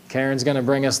Karen's going to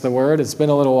bring us the word. It's been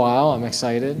a little while. I'm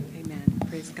excited. Amen.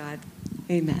 Praise God.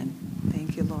 Amen.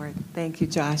 Thank you, Lord. Thank you,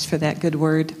 Josh, for that good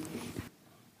word.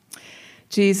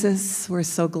 Jesus, we're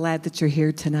so glad that you're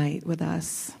here tonight with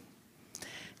us.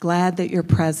 Glad that your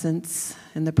presence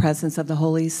and the presence of the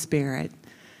Holy Spirit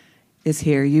is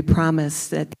here. You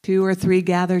promised that 2 or 3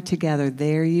 gather together.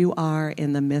 There you are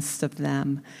in the midst of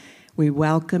them. We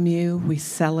welcome you. We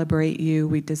celebrate you.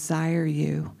 We desire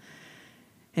you.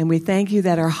 And we thank you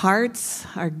that our hearts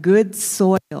are good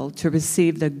soil to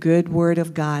receive the good word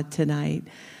of God tonight.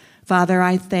 Father,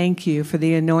 I thank you for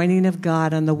the anointing of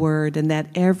God on the word, and that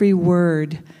every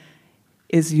word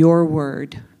is your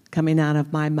word coming out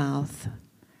of my mouth.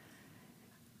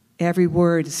 Every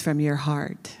word is from your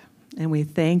heart. And we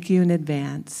thank you in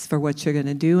advance for what you're going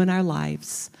to do in our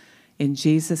lives. In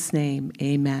Jesus' name,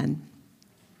 amen.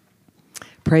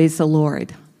 Praise the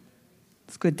Lord.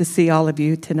 It's good to see all of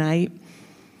you tonight.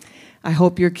 I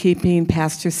hope you're keeping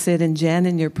Pastor Sid and Jen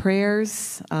in your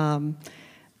prayers.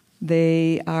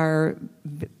 They are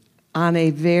on a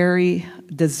very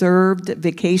deserved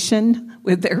vacation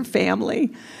with their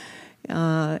family.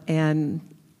 And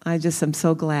I just am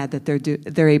so glad that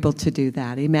they're able to do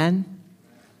that. Amen?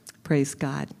 Praise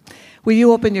God. Will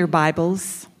you open your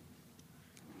Bibles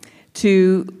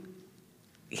to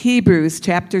Hebrews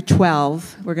chapter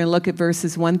 12. We're going to look at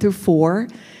verses 1 through 4.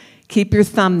 Keep your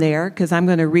thumb there, because I'm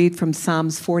going to read from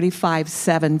Psalms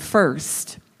 45:7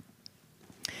 first.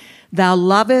 Thou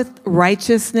loveth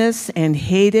righteousness and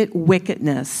hateth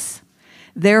wickedness.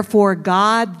 Therefore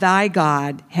God, thy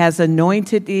God, has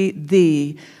anointed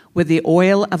thee with the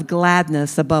oil of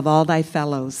gladness above all thy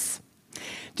fellows.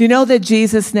 Do you know that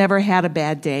Jesus never had a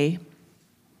bad day?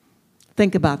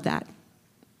 Think about that.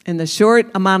 In the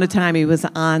short amount of time he was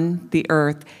on the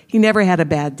earth, he never had a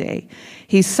bad day.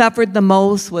 He suffered the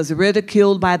most, was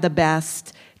ridiculed by the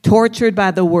best, tortured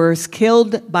by the worst,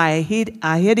 killed by a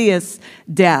hideous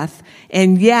death,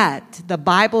 and yet the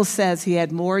Bible says he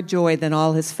had more joy than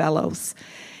all his fellows.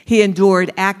 He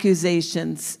endured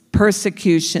accusations,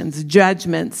 persecutions,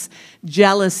 judgments,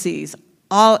 jealousies,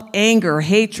 all anger,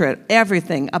 hatred,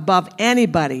 everything above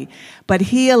anybody. But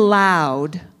he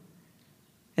allowed,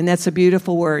 and that's a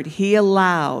beautiful word, he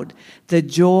allowed the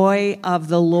joy of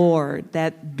the Lord,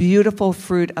 that beautiful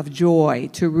fruit of joy,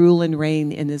 to rule and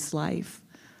reign in his life.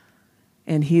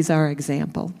 And he's our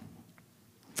example.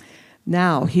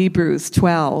 Now, Hebrews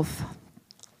 12,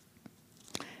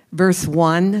 verse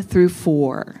 1 through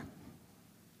 4.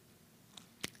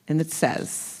 And it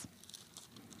says,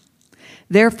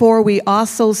 Therefore we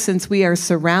also, since we are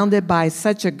surrounded by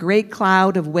such a great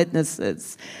cloud of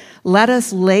witnesses, let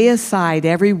us lay aside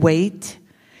every weight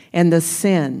and the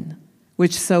sin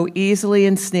which so easily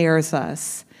ensnares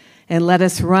us, and let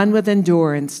us run with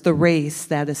endurance the race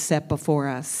that is set before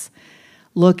us,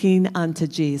 looking unto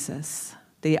Jesus,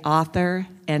 the author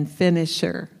and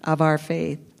finisher of our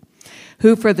faith,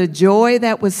 who for the joy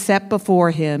that was set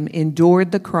before him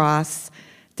endured the cross,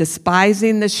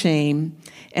 despising the shame,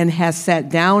 and has sat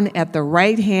down at the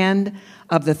right hand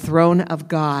of the throne of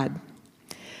God.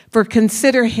 For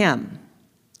consider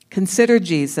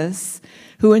Jesus,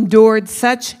 who endured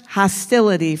such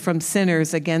hostility from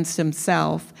sinners against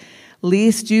himself,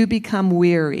 lest you become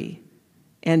weary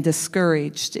and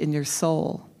discouraged in your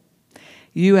soul.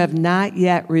 You have not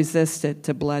yet resisted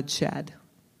to bloodshed,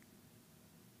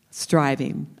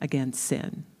 striving against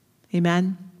sin.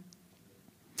 Amen?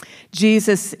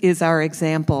 Jesus is our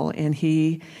example, and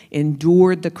he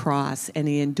endured the cross, and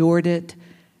he endured it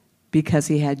because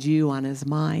he had you on his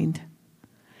mind.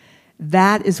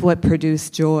 That is what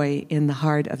produced joy in the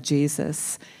heart of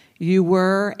Jesus. You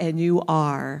were and you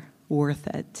are worth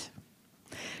it.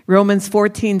 Romans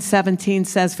 14:17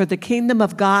 says, For the kingdom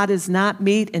of God is not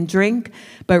meat and drink,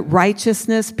 but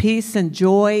righteousness, peace, and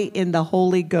joy in the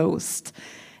Holy Ghost.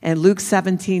 And Luke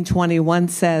 17:21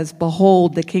 says,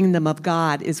 Behold, the kingdom of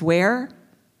God is where?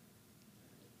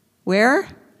 Where?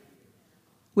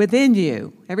 Within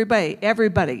you.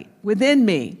 Everybody, within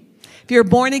me. If you're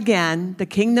born again, the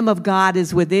kingdom of God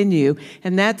is within you,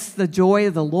 and that's the joy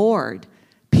of the Lord,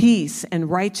 peace and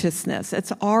righteousness.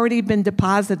 It's already been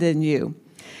deposited in you.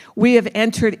 We have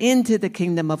entered into the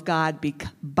kingdom of God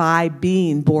by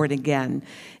being born again.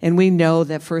 And we know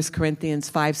that 1 Corinthians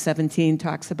 5:17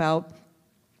 talks about,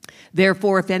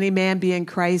 Therefore, if any man be in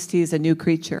Christ, he is a new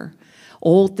creature.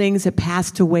 Old things have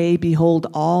passed away. Behold,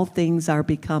 all things are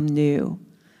become new.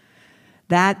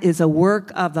 That is a work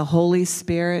of the Holy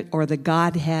Spirit or the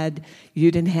Godhead.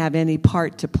 You didn't have any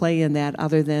part to play in that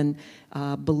other than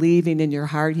believing in your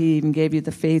heart. He even gave you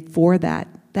the faith for that.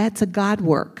 That's a God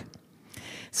work.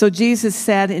 So Jesus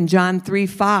said in John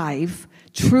 3:5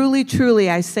 Truly, truly,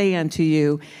 I say unto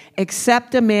you,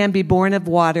 except a man be born of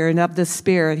water and of the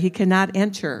Spirit, he cannot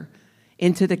enter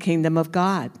into the kingdom of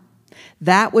God.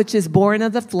 That which is born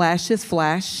of the flesh is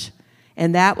flesh,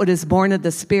 and that which is born of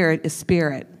the Spirit is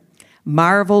spirit.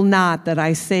 Marvel not that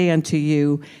I say unto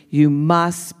you, you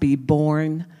must be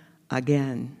born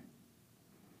again.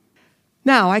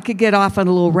 Now, I could get off on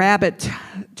a little rabbit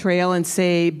trail and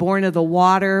say, born of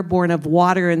water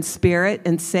and spirit,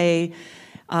 and say,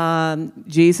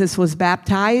 Jesus was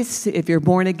baptized. If you're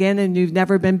born again and you've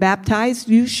never been baptized,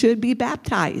 you should be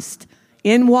baptized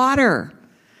in water.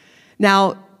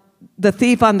 Now, the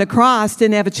thief on the cross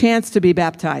didn't have a chance to be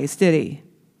baptized, did he?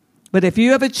 But if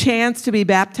you have a chance to be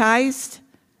baptized,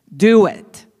 do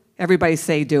it. Everybody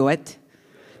say, do it.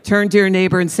 Turn to your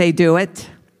neighbor and say, do it.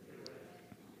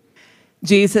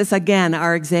 Jesus, again,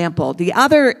 our example. The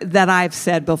other that I've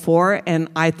said before, and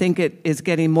I think it is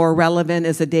getting more relevant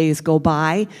as the days go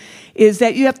by, is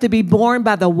that you have to be born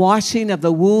by the washing of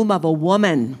the womb of a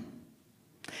woman.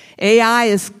 AI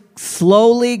is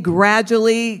slowly,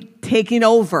 gradually taking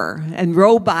over, and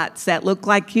robots that look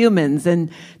like humans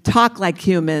and talk like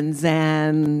humans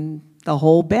and the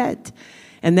whole bit.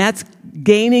 And that's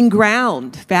gaining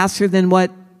ground faster than what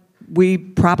we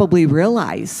probably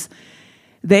realize.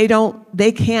 They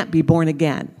can't be born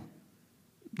again.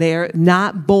 They're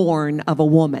not born of a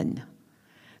woman.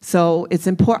 So it's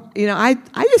important, I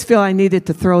just feel I needed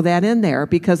to throw that in there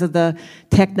because of the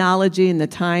technology and the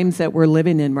times that we're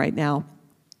living in right now.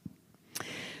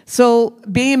 So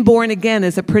being born again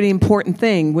is a pretty important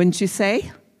thing, wouldn't you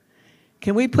say?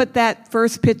 Can we put that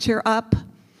first picture up?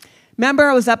 Remember,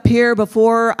 I was up here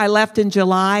before I left in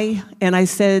July, and I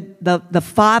said the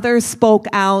Father spoke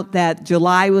out that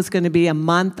July was going to be a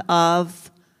month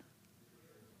of...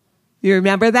 You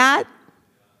remember that?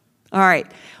 All right.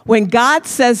 When God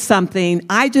says something,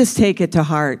 I just take it to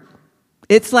heart.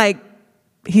 It's like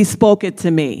he spoke it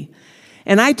to me,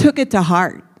 and I took it to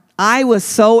heart. I was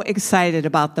so excited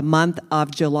about the month of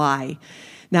July.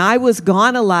 Now, I was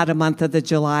gone a lot of month of the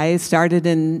July. I started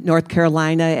in North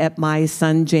Carolina at my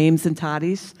son James and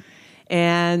Tottie's.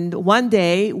 And one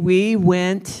day, we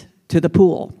went to the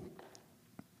pool.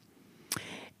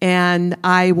 And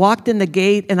I walked in the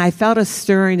gate, and I felt a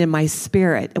stirring in my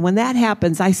spirit. And when that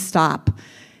happens, I stop.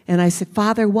 And I said,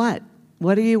 Father, what?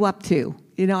 What are you up to?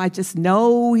 I just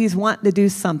know he's wanting to do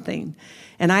something.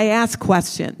 And I ask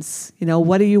questions.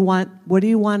 What do you want? What do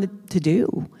you want it to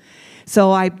do?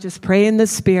 So I just pray in the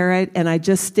Spirit, and I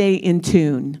just stay in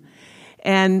tune.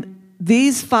 And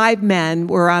these 5 men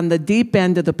were on the deep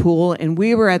end of the pool, and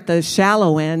we were at the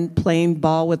shallow end playing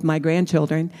ball with my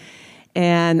grandchildren,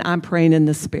 and I'm praying in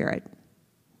the Spirit.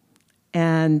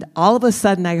 And all of a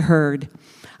sudden I heard,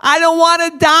 I don't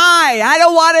want to die. I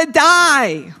don't want to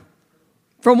die,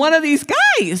 from one of these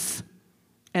guys.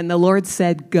 And the Lord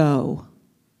said, go.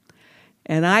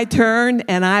 And I turn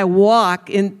and I walk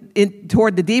in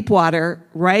toward the deep water,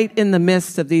 right in the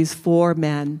midst of these 4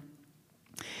 men.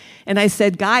 And I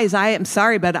said, guys, I am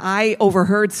sorry, but I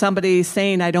overheard somebody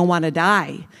saying I don't want to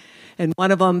die. And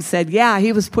one of them said, yeah,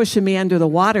 he was pushing me under the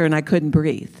water and I couldn't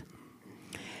breathe.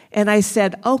 And I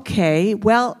said, okay,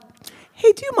 well,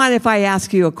 hey, do you mind if I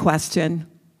ask you a question?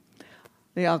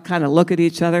 They all kind of look at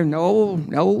each other.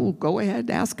 No, go ahead,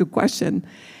 ask a question.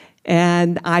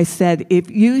 And I said,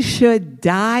 if you should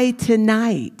die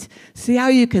tonight, see how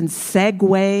you can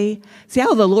segue? See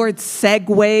how the Lord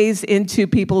segues into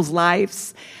people's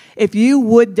lives? If you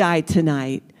would die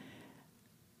tonight,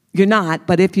 you're not,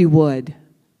 but if you would,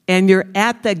 and you're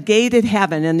at the gated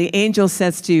heaven, and the angel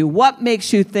says to you, what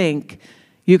makes you think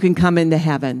you can come into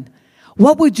heaven?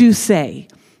 What would you say?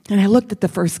 And I looked at the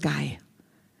first guy.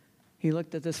 He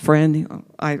looked at this friend.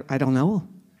 I don't know.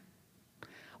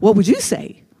 What would you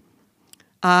say?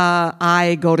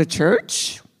 I go to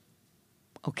church.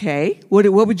 Okay. What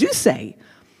would you say?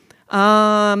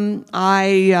 I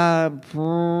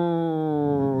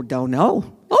don't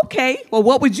know. Okay. Well,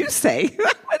 what would you say?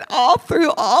 I went all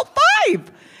through all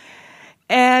 5.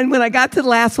 And when I got to the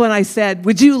last one, I said,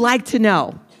 would you like to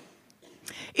know?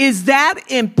 Is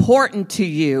that important to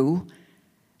you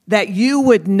that you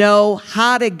would know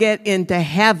how to get into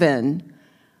heaven?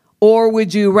 Or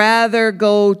would you rather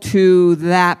go to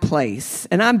that place?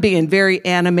 And I'm being very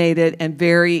animated and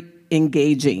very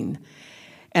engaging.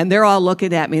 And they're all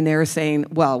looking at me and they're saying,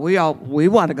 well, we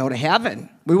want to go to heaven.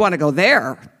 We want to go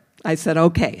there. I said,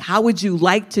 okay, how would you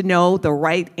like to know the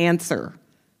right answer?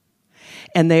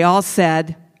 And they all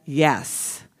said,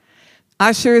 yes.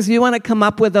 Ushers, you want to come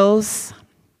up with those?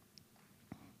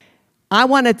 I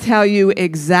want to tell you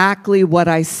exactly what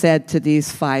I said to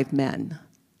these 5 men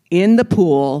in the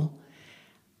pool,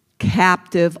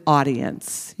 captive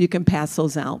audience. You can pass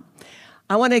those out.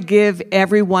 I want to give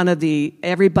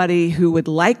everybody who would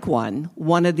like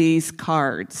one of these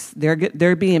cards.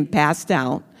 They're being passed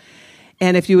out.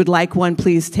 And if you would like one,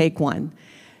 please take one.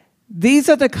 These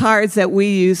are the cards that we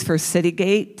use for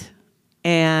Citygate,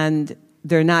 and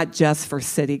they're not just for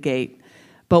Citygate.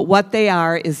 But what they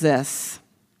are is this.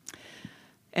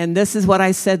 And this is what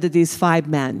I said to these 5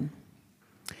 men.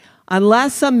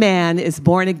 Unless a man is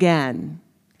born again,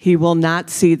 he will not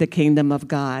see the kingdom of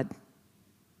God.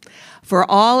 For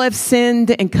all have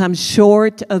sinned and come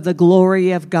short of the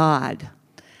glory of God.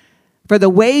 For the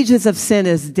wages of sin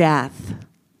is death,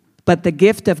 but the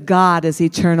gift of God is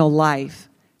eternal life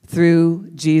through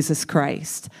Jesus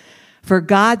Christ. For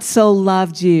God so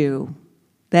loved you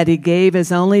that he gave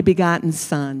his only begotten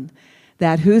Son,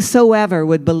 that whosoever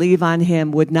would believe on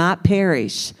him would not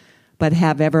perish, but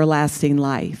have everlasting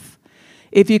life.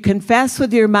 If you confess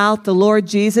with your mouth the Lord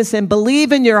Jesus and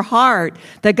believe in your heart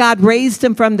that God raised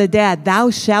him from the dead, thou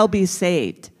shalt be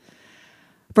saved.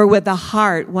 For with the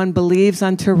heart one believes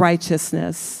unto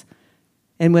righteousness,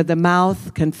 and with the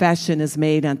mouth confession is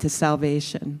made unto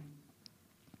salvation.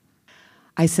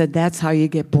 I said, that's how you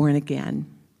get born again.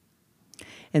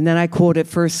 And then I quoted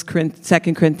 2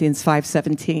 Corinthians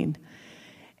 5:17.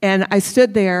 And I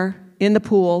stood there in the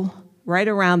pool, right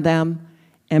around them,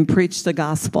 and preached the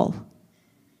gospel.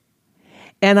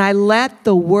 And I let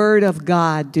the word of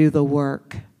God do the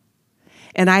work.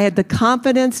 And I had the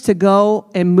confidence to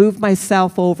go and move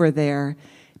myself over there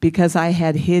because I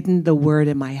had hidden the word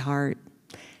in my heart.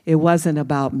 It wasn't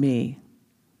about me.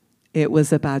 It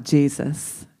was about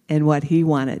Jesus and what he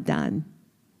wanted done.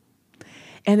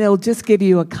 And it'll just give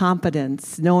you a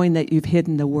confidence knowing that you've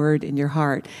hidden the word in your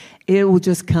heart. It will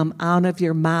just come out of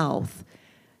your mouth,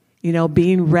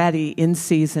 being ready in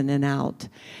season and out.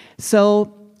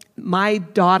 So my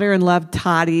daughter-in-law,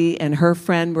 Toddy, and her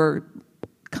friend were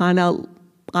kind of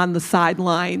on the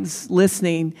sidelines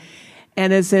listening.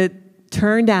 And as it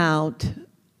turned out,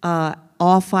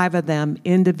 all 5 of them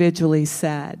individually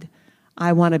said,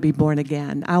 I want to be born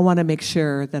again. I want to make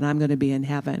sure that I'm going to be in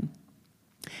heaven.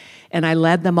 And I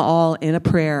led them all in a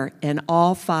prayer, and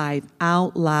all 5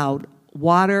 out loud,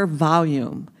 water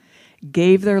volume,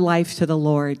 gave their life to the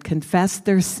Lord, confessed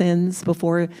their sins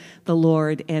before the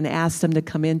Lord, and asked him to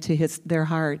come into their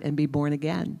heart and be born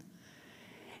again.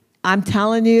 I'm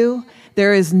telling you,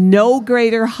 there is no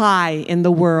greater high in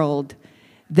the world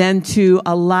than to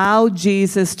allow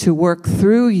Jesus to work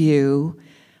through you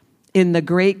in the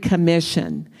Great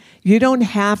Commission. You don't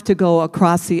have to go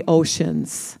across the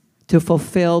oceans to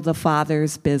fulfill the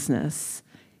Father's business.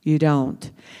 You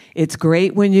don't. It's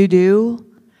great when you do,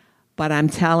 but I'm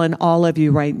telling all of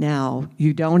you right now,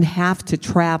 you don't have to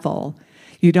travel.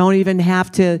 You don't even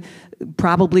have to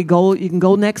probably go, you can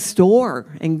go next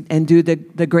door and do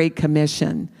the Great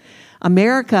Commission.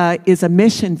 America is a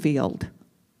mission field.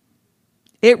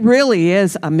 It really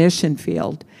is a mission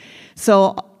field.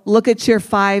 So look at your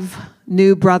 5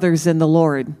 new brothers in the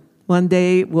Lord. One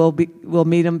day we'll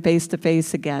meet them face to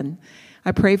face again.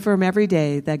 I pray for them every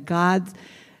day that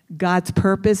God's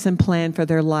purpose and plan for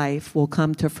their life will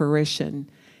come to fruition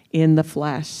in the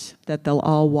flesh, that they'll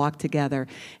all walk together.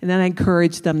 And then I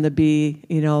encourage them to be,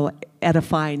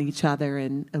 edifying each other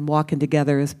and walking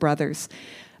together as brothers.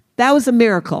 That was a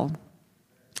miracle.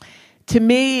 To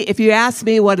me, if you ask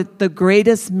me what the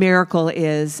greatest miracle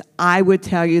is, I would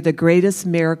tell you the greatest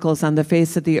miracles on the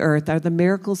face of the earth are the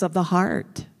miracles of the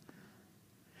heart.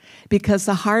 Because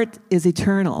the heart is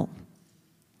eternal.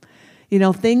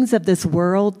 Things of this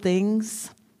world,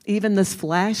 even this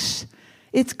flesh,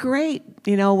 it's great,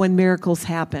 when miracles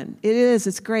happen.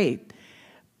 It's great.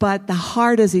 But the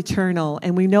heart is eternal,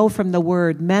 and we know from the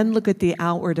word, men look at the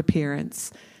outward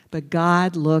appearance, but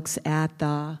God looks at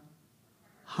the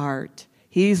heart.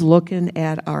 He's looking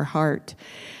at our heart.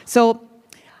 So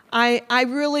I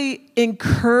really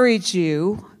encourage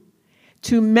you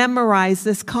to memorize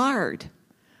this card.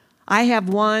 I have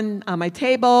one on my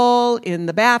table in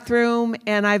the bathroom,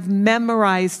 and I've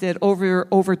memorized it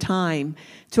over time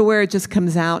to where it just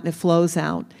comes out and it flows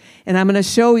out. And I'm going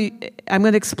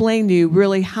to explain to you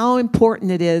really how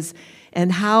important it is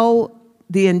and how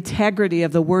the integrity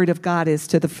of the Word of God is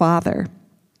to the Father.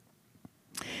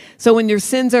 So when your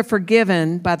sins are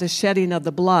forgiven by the shedding of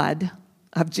the blood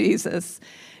of Jesus,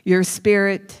 your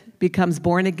spirit becomes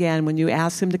born again when you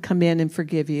ask him to come in and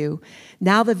forgive you.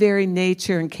 Now the very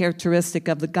nature and characteristic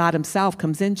of the God himself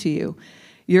comes into you.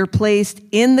 You're placed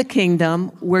in the kingdom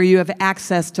where you have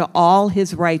access to all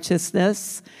his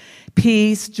righteousness,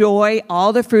 peace, joy,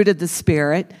 all the fruit of the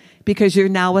Spirit. because you're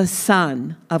now a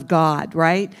son of God,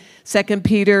 right? 2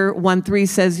 Peter 1:3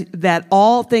 says that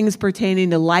all things pertaining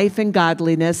to life and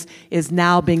godliness is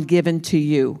now been given to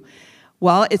you.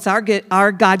 Well, it's our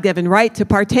God-given right to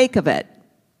partake of it.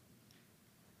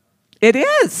 It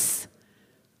is.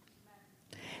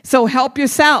 So help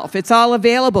yourself. It's all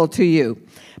available to you.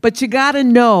 But you got to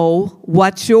know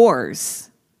what's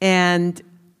yours. And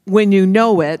when you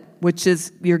know it, which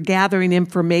is you're gathering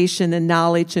information and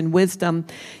knowledge and wisdom,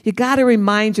 you got to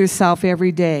remind yourself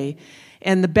every day.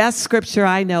 And the best scripture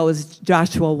I know is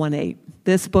Joshua 1:8.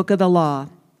 This book of the law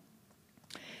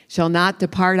shall not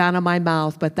depart out of my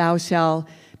mouth, but thou shalt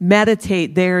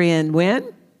meditate therein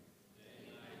when?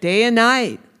 Day and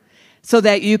night. So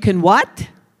that you can what?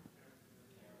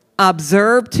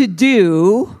 Observe to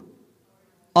do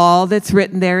all that's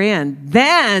written therein.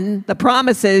 Then the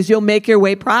promise is you'll make your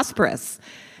way prosperous.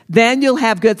 Then you'll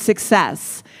have good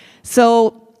success.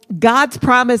 So God's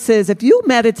promise is if you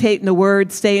meditate in the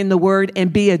Word, stay in the Word,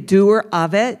 and be a doer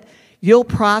of it, you'll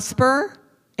prosper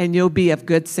and you'll be of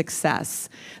good success.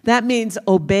 That means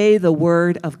obey the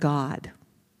Word of God.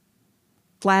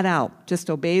 Flat out, just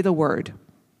obey the Word.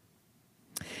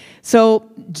 So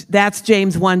that's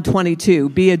James 1:22.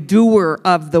 Be a doer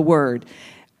of the Word.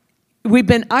 We've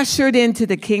been ushered into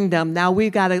the kingdom. Now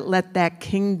we've got to let that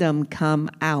kingdom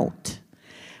come out.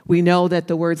 We know that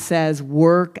the word says,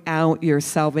 work out your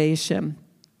salvation.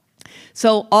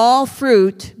 So all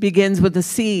fruit begins with a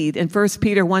seed. And 1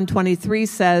 Peter 1:23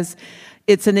 says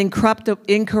it's an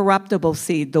incorruptible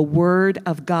seed, the word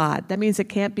of God. That means it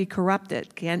can't be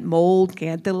corrupted, can't mold,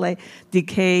 can't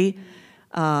decay.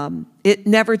 It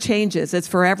never changes. It's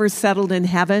forever settled in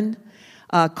heaven.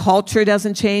 Culture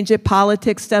doesn't change it.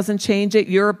 Politics doesn't change it.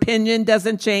 Your opinion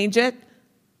doesn't change it.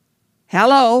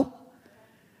 Hello?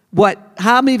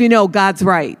 How many of you know God's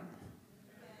right?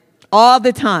 All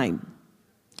the time.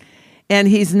 And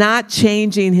he's not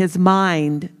changing his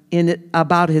mind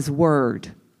about his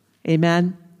word.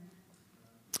 Amen?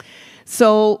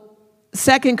 So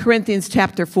 2 Corinthians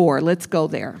chapter 4. Let's go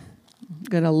there. I'm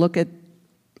going to look at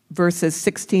verses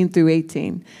 16 through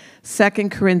 18. 2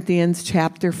 Corinthians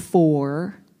chapter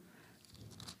 4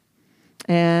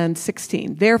 and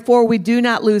 16. Therefore, we do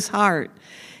not lose heart.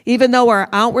 Even though our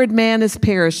outward man is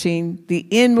perishing, the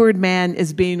inward man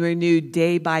is being renewed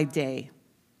day by day.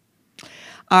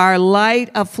 Our light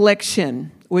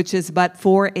affliction, which is but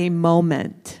for a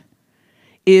moment,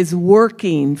 is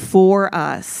working for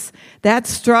us. That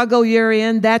struggle you're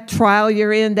in, that trial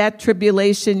you're in, that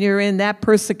tribulation you're in, that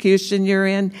persecution you're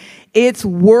in, it's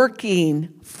working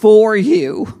for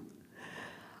you.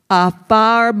 A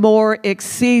far more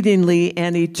exceedingly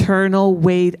and eternal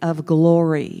weight of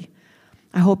glory.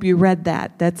 I hope you read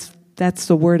that. That's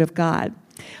the word of God.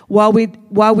 While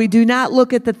we do not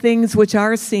look at the things which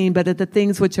are seen, but at the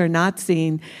things which are not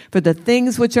seen. For the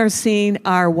things which are seen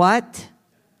are what?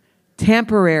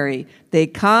 Temporary. They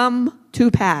come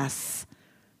to pass.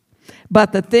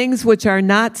 But the things which are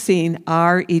not seen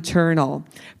are eternal.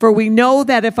 For we know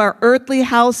that if our earthly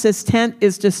house's tent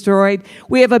is destroyed,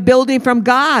 we have a building from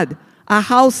God, a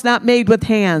house not made with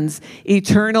hands,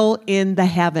 eternal in the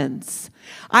heavens.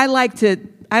 I like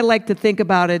to think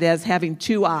about it as having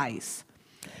two eyes.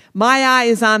 My eye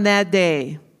is on that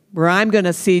day where I'm going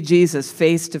to see Jesus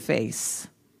face to face.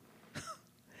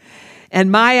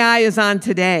 And my eye is on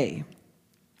today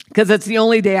because it's the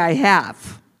only day I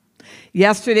have.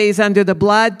 Yesterday's under the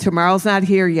blood, tomorrow's not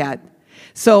here yet.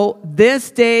 So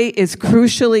this day is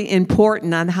crucially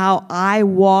important on how I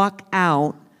walk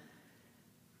out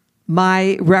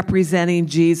my representing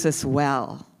Jesus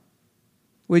well.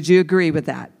 Would you agree with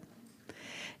that?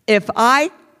 If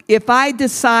I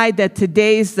decide that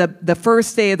today's the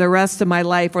first day of the rest of my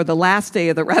life or the last day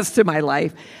of the rest of my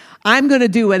life, I'm going to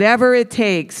do whatever it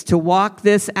takes to walk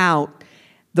this out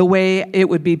the way it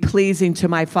would be pleasing to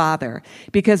my Father.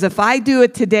 Because if I do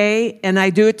it today and I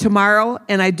do it tomorrow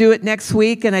and I do it next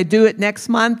week and I do it next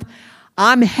month,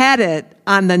 I'm headed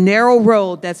on the narrow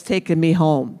road that's taking me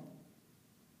home.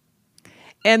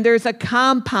 And there's a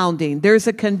compounding, there's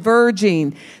a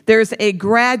converging, there's a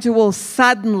gradual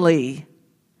suddenly.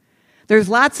 There's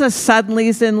lots of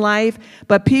suddenlies in life,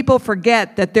 but people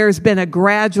forget that there's been a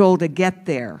gradual to get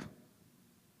there.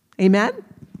 Amen?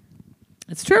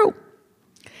 It's true.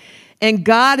 And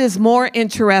God is more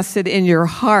interested in your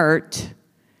heart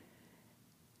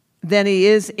than he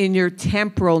is in your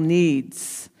temporal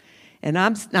needs. And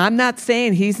I'm not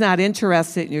saying he's not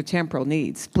interested in your temporal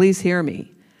needs. Please hear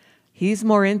me. He's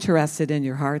more interested in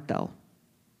your heart, though.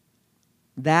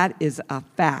 That is a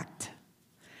fact.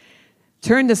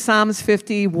 Turn to Psalms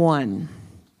 51.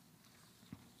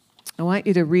 I want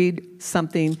you to read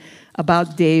something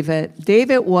about David.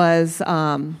 David was,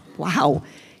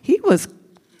 he was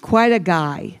quite a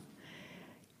guy.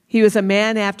 He was a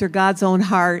man after God's own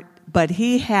heart, but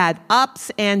he had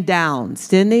ups and downs,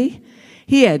 didn't he?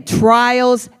 He had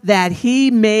trials that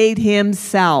he made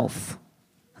himself.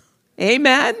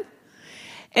 Amen?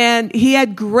 And he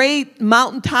had great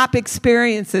mountaintop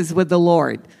experiences with the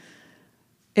Lord.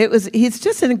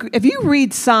 If you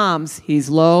read Psalms, he's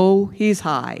low, he's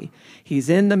high. He's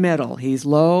in the middle. He's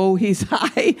low, he's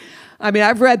high. I mean,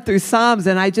 I've read through Psalms,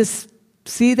 and I just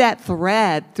see that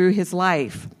thread through his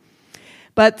life.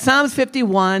 But Psalms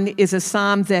 51 is a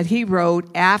psalm that he wrote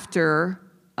after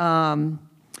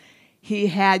he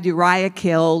had Uriah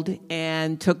killed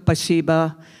and took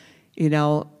Bathsheba,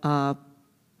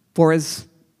 for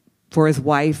his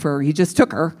wife, or he just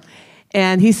took her,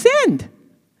 and he sinned.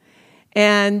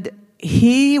 And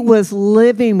he was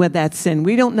living with that sin.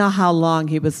 We don't know how long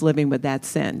he was living with that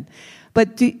sin.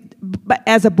 But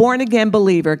as a born-again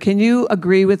believer, can you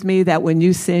agree with me that when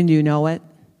you sin, you know it?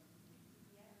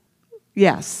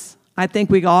 Yes, I think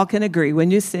we all can agree.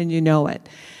 When you sin, you know it.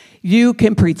 You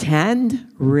can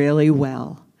pretend really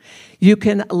well. You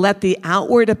can let the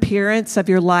outward appearance of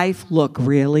your life look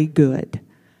really good.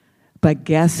 But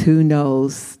guess who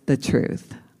knows the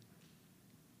truth?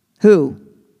 Who?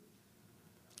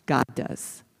 God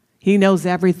does. He knows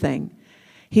everything.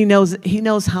 He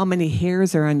knows how many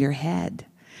hairs are on your head.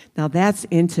 Now that's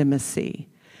intimacy.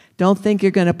 Don't think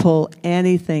you're going to pull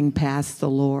anything past the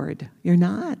Lord. You're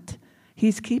not.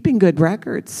 He's keeping good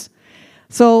records.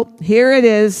 So here it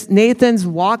is. Nathan's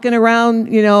walking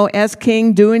around, as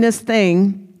king, doing his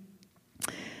thing.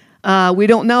 We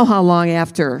don't know how long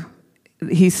after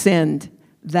he sinned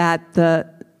that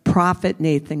the prophet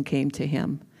Nathan came to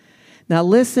him. Now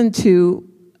listen to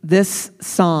this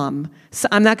psalm. So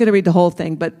I'm not going to read the whole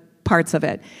thing, but parts of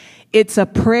it. It's a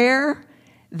prayer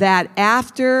that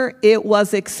after it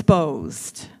was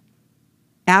exposed,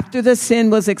 after the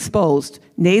sin was exposed,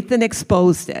 Nathan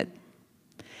exposed it.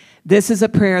 This is a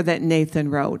prayer that Nathan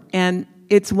wrote, and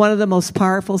it's one of the most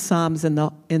powerful psalms in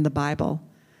the Bible.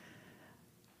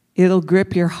 It'll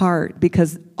grip your heart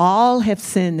because all have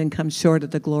sinned and come short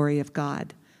of the glory of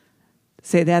God.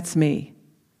 Say, that's me.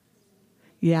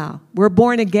 Yeah, we're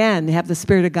born again, have the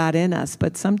Spirit of God in us,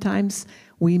 but sometimes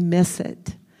we miss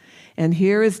it. And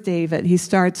here is David. He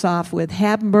starts off with,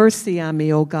 have mercy on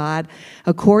me, O God,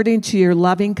 according to your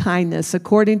loving kindness,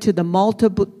 according to the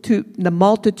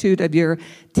multitude of your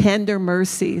tender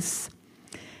mercies.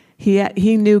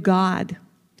 He knew God.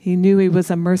 He knew he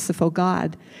was a merciful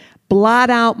God.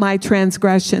 Blot out my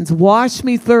transgressions. Wash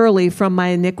me thoroughly from my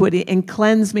iniquity and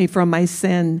cleanse me from my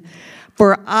sin.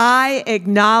 For I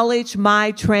acknowledge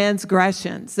my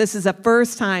transgressions. This is the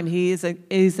first time he's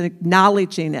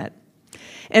acknowledging it.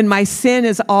 And my sin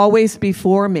is always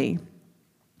before me.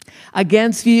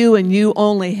 Against you and you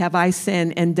only have I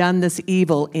sinned and done this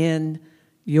evil in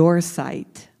your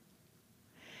sight,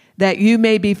 that you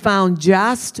may be found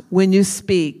just when you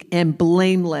speak and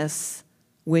blameless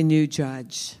when you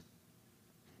judge.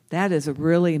 That is a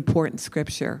really important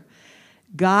scripture.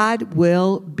 God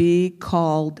will be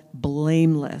called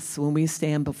blameless when we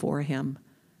stand before him.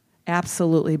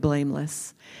 Absolutely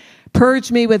blameless.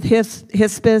 Purge me with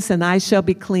hyssop, and I shall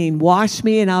be clean. Wash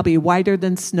me, and I'll be whiter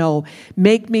than snow.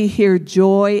 Make me hear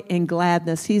joy and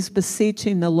gladness. He's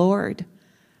beseeching the Lord.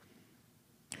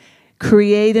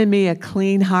 Create in me a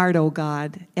clean heart, O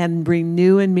God, and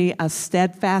renew in me a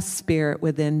steadfast spirit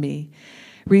within me.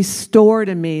 Restore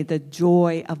to me the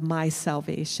joy of my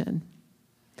salvation,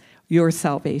 your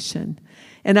salvation,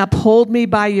 and uphold me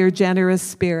by your generous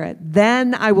spirit.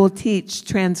 Then I will teach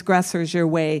transgressors your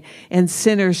way, and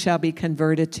sinners shall be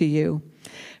converted to you.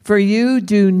 For you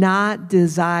do not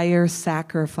desire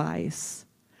sacrifice,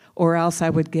 or else I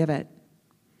would give it.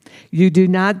 You do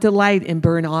not delight in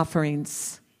burnt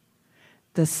offerings.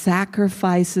 The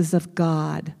sacrifices of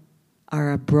God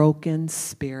are a broken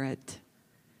spirit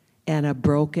and a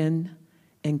broken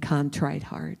and contrite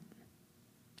heart.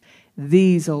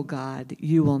 These, O God,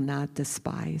 you will not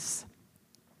despise.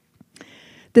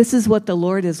 This is what the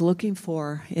Lord is looking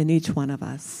for in each one of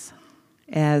us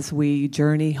as we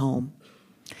journey home.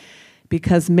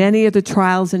 Because many of the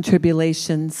trials and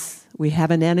tribulations, we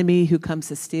have an enemy who comes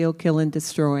to steal, kill, and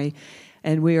destroy,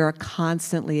 and we are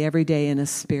constantly, every day, in a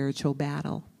spiritual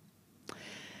battle.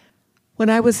 When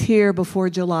I was here before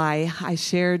July, I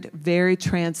shared very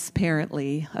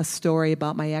transparently a story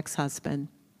about my ex-husband.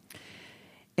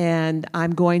 And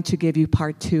I'm going to give you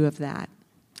part 2 of that.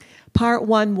 Part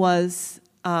 1 was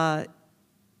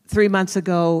 3 months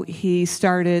ago, he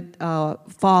started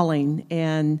falling,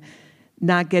 and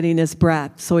not getting his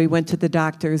breath. So he went to the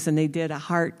doctors, and they did a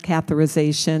heart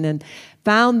catheterization and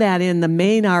found that in the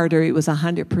main artery it was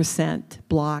 100%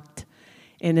 blocked,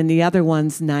 and in the other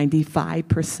ones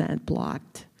 95%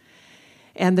 blocked.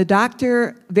 And the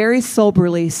doctor very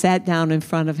soberly sat down in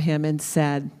front of him and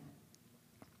said,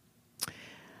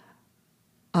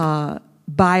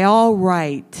 by all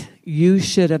right, you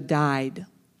should have died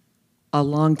a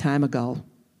long time ago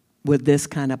with this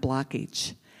kind of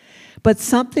blockage. But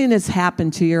something has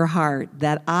happened to your heart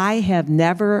that I have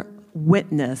never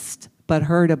witnessed but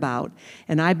heard about.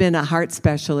 And I've been a heart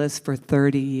specialist for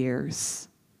 30 years.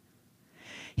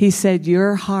 He said,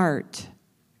 your heart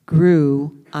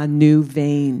grew a new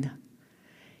vein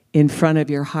in front of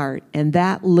your heart. And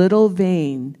that little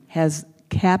vein has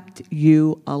kept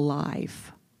you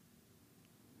alive.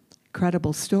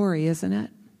 Incredible story, isn't it?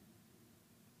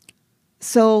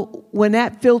 So when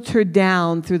that filtered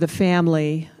down through the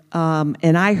family,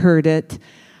 and I heard it,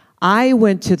 I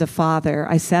went to the Father.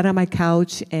 I sat on my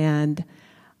couch and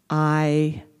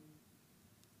I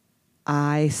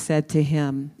said to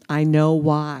him, I know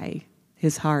why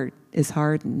his heart is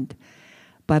hardened,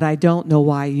 but I don't know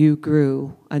why you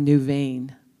grew a new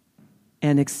vein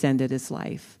and extended his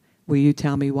life. Will you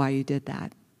tell me why you did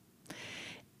that?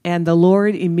 And the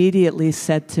Lord immediately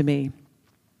said to me,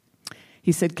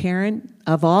 he said, Karen,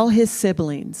 of all his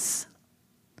siblings,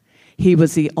 he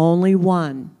was the only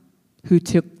one who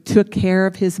took care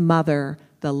of his mother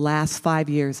the last 5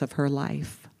 years of her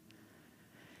life.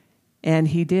 And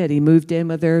he did. He moved in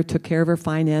with her, took care of her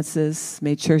finances,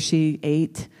 made sure she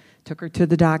ate, took her to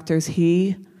the doctors.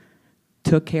 He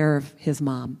took care of his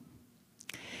mom.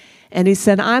 And he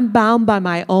said, I'm bound by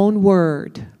my own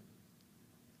word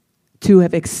to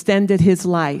have extended his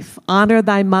life. Honor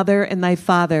thy mother and thy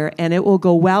father, and it will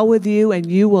go well with you, and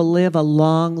you will live a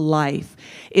long life.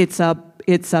 It's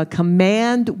a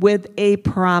command with a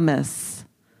promise.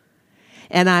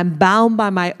 And I'm bound by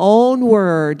my own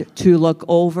word to look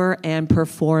over and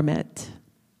perform it.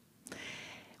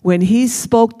 When he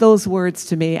spoke those words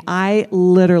to me, I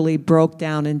literally broke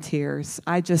down in tears.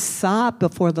 I just sobbed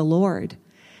before the Lord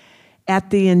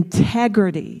at the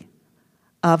integrity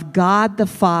of God the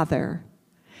Father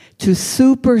to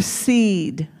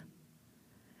supersede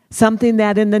something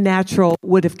that in the natural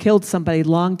would have killed somebody a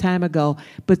long time ago,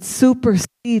 but supersede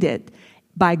it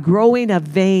by growing a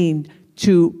vein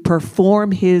to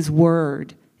perform his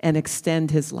word and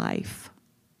extend his life.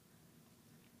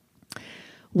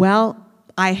 Well,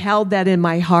 I held that in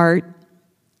my heart,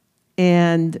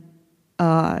 and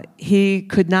he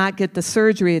could not get the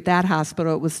surgery at that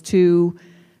hospital. It was too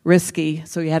risky,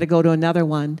 so he had to go to another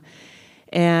one.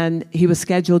 And he was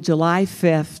scheduled July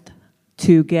 5th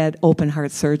to get open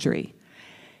heart surgery.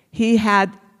 He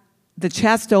had the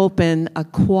chest open, a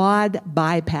quad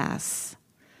bypass,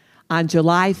 on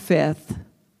July 5th,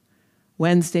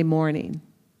 Wednesday morning.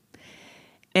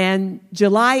 And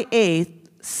July 8th,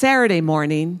 Saturday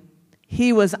morning,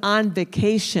 he was on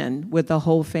vacation with the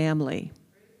whole family.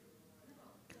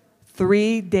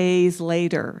 3 days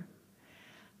later,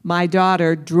 my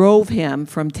daughter drove him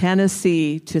from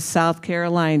Tennessee to South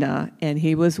Carolina, and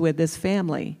he was with his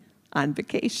family on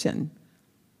vacation.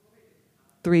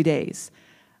 3 days.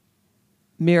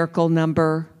 Miracle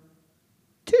number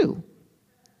 2.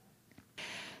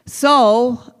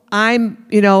 So I'm,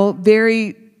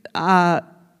 very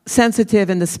sensitive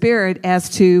in the spirit as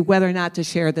to whether or not to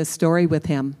share this story with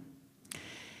him.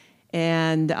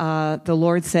 And the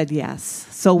Lord said yes.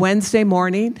 So Wednesday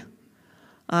morning,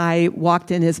 I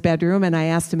walked in his bedroom and I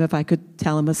asked him if I could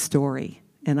tell him a story.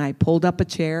 And I pulled up a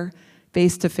chair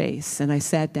face to face and I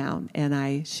sat down and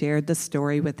I shared the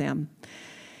story with him.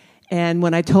 And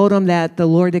when I told him that the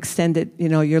Lord extended,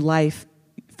 your life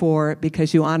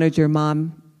because you honored your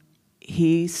mom,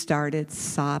 he started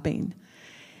sobbing.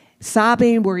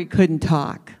 Sobbing where he couldn't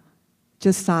talk,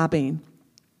 just sobbing.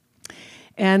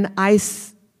 And I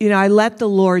let the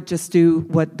Lord just do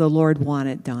what the Lord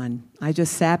wanted done. I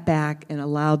just sat back and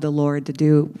allowed the Lord to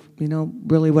do,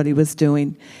 really what he was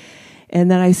doing. And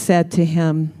then I said to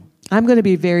him, I'm going to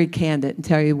be very candid and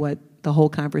tell you what the whole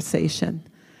conversation,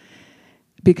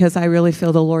 because I really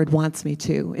feel the Lord wants me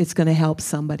to. It's going to help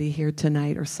somebody here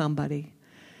tonight or somebody.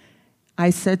 I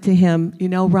said to him,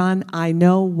 Ron, I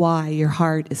know why your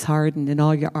heart is hardened and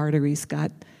all your arteries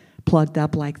got plugged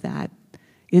up like that.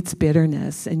 It's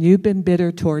bitterness, and you've been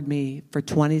bitter toward me for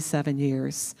 27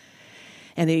 years.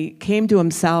 And he came to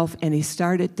himself, and he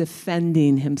started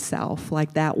defending himself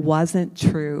like that wasn't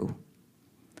true.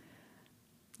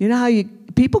 You know how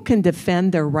people can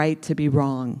defend their right to be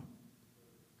wrong.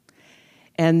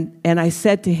 And I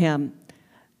said to him,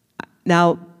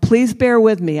 now, please bear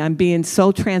with me. I'm being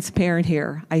so transparent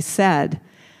here. I said,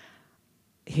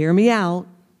 hear me out.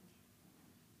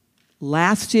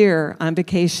 Last year on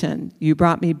vacation, you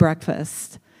brought me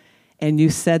breakfast, and you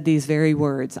said these very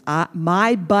words.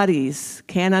 My buddies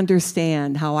can't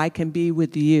understand how I can be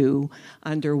with you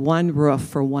under one roof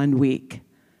for 1 week.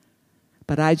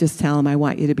 But I just tell them I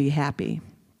want you to be happy.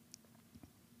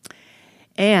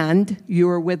 And you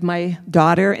were with my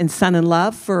daughter and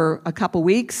son-in-law for a couple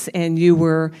weeks, and you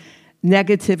were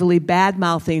negatively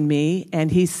bad-mouthing me.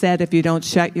 And he said, if you don't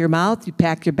shut your mouth, you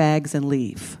pack your bags and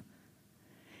leave.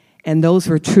 And those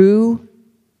were true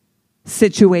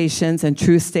situations and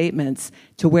true statements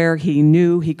to where he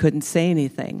knew he couldn't say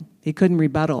anything. He couldn't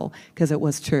rebuttal because it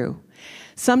was true.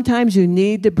 Sometimes you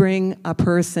need to bring a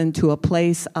person to a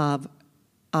place of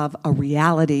a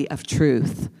reality of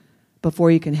truth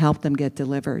before you can help them get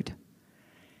delivered.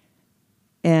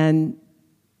 And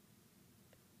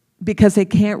because they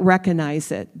can't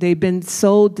recognize it. They've been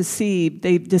so deceived.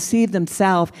 They've deceived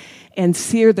themselves and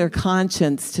seared their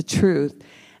conscience to truth.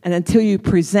 And until you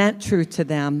present truth to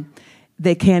them,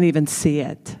 they can't even see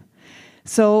it.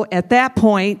 So at that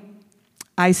point,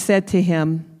 I said to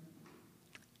him,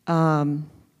 Ron,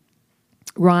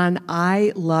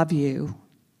 I love you.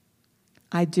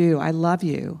 I do. I love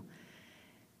you.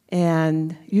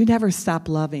 And you never stop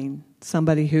loving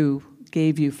somebody who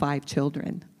gave you 5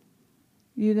 children.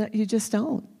 You just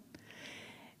don't.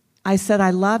 I said,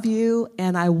 I love you,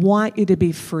 and I want you to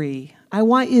be free. I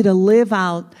want you to live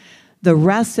out the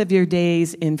rest of your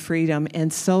days in freedom,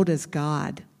 and so does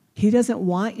God. He doesn't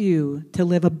want you to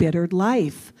live a bittered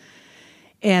life.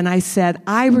 And I said,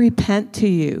 I repent to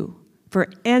you for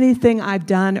anything I've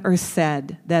done or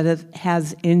said that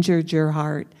has injured your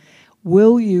heart.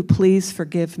 Will you please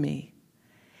forgive me?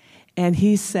 And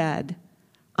he said,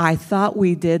 I thought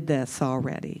we did this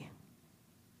already.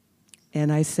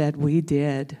 And I said, we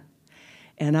did.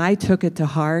 And I took it to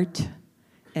heart,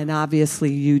 and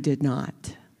obviously you did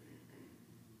not.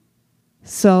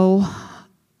 So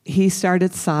he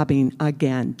started sobbing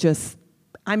again.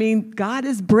 God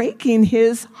is breaking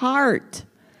his heart.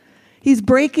 He's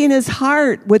breaking his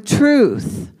heart with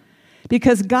truth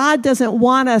because God doesn't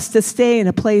want us to stay in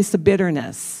a place of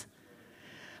bitterness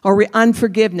or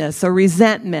unforgiveness or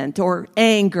resentment or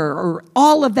anger or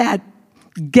all of that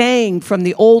gang from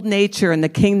the old nature and the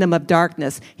kingdom of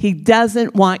darkness. He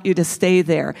doesn't want you to stay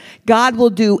there. God will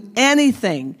do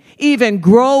anything, even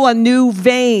grow a new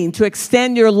vein to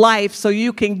extend your life so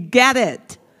you can get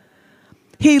it.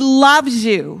 He loves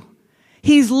you.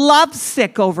 He's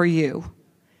lovesick over you.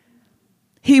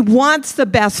 He wants the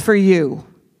best for you.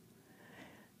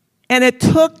 And it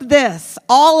took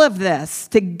all of this,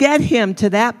 to get him to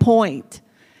that point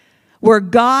where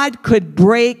God could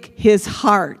break his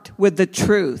heart with the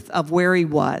truth of where he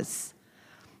was.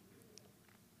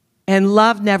 And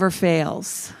love never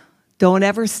fails. Don't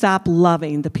ever stop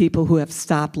loving the people who have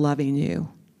stopped loving you.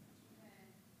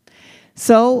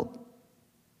 So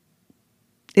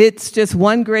it's just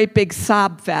one great big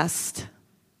sob fest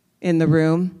in the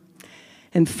room.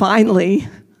 And finally,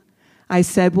 I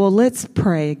said, well, let's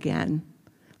pray again.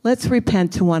 Let's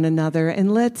repent to one another,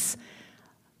 and let's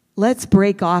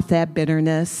break off that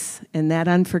bitterness and that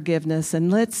unforgiveness,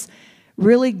 and let's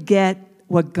really get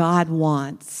what God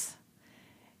wants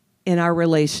in our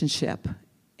relationship.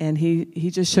 And he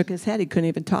just shook his head. He couldn't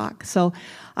even talk. So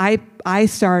I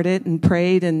started and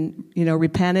prayed and,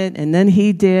 repented, and then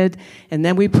he did. And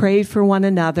then we prayed for one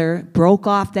another, broke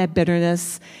off that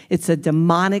bitterness. It's a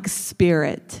demonic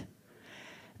spirit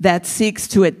that seeks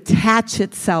to attach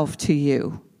itself to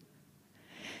you.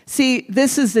 See,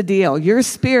 this is the deal. Your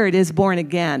spirit is born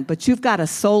again, but you've got a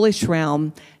soulish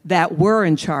realm that we're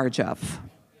in charge of.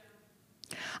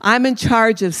 I'm in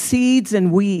charge of seeds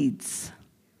and weeds.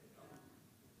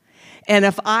 And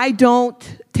if I don't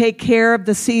take care of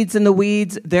the seeds and the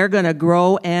weeds, they're going to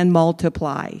grow and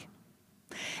multiply.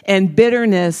 And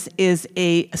bitterness is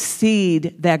a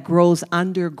seed that grows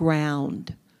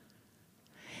underground.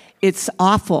 It's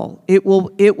awful. It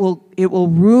will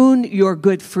ruin your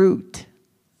good fruit.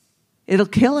 It'll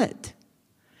kill it.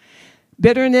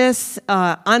 Bitterness,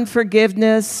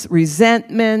 unforgiveness,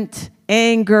 resentment,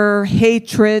 anger,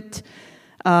 hatred,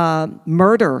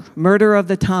 murder of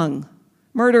the tongue.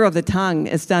 Murder of the tongue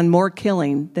has done more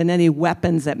killing than any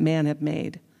weapons that man have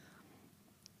made.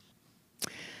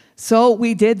 So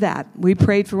we did that. We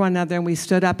prayed for one another, and we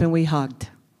stood up and we hugged.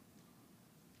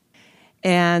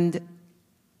 And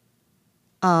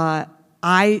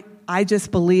I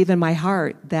just believe in my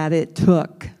heart that it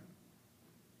took.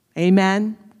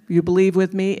 Amen? You believe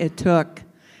with me? It took.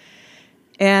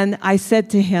 And I said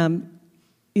to him,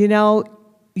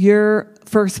 your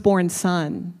firstborn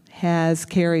son has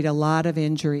carried a lot of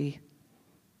injury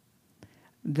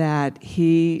that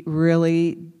he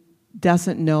really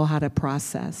doesn't know how to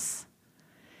process.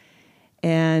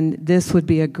 And this would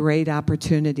be a great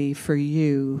opportunity for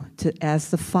you to,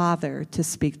 as the father, to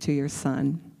speak to your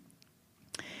son.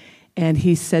 And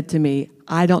he said to me,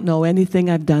 I don't know anything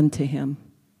I've done to him.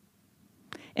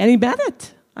 And he meant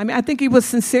it. I mean, I think he was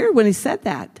sincere when he said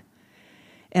that.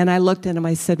 And I looked at him,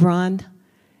 I said, Ron,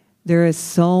 there is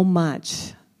so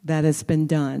much that has been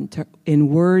done in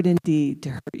word and deed to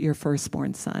hurt your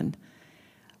firstborn son.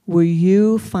 Will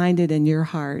you find it in your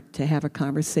heart to have a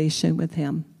conversation with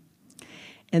him?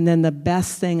 And then the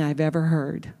best thing I've ever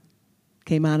heard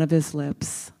came out of his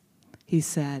lips. He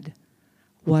said,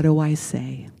 what do I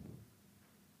say?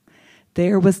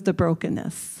 There was the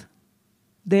brokenness.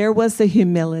 There was the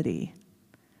humility.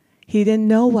 He didn't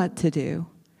know what to do.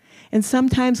 And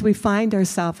sometimes we find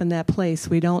ourselves in that place.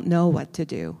 We don't know what to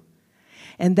do.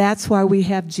 And that's why we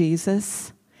have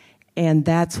Jesus, and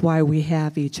that's why we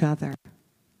have each other.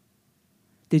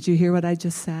 Did you hear what I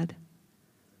just said?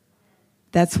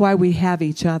 That's why we have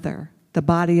each other, the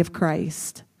body of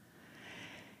Christ.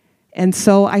 And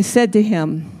so I said to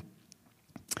him,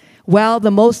 well,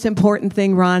 the most important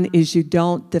thing, Ron, is you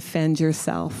don't defend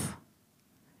yourself.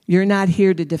 You're not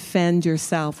here to defend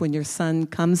yourself when your son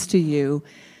comes to you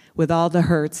with all the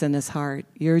hurts in his heart.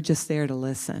 You're just there to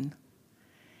listen.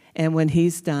 And when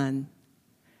he's done,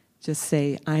 just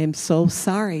say, I am so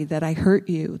sorry that I hurt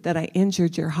you, that I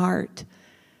injured your heart.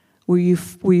 Will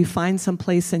you find some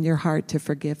place in your heart to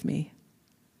forgive me?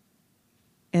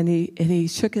 And he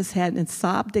shook his head and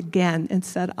sobbed again and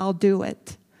said, I'll do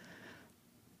it.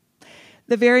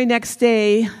 The very next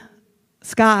day,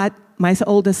 Scott, my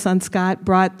oldest son Scott,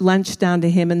 brought lunch down to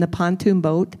him in the pontoon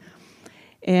boat.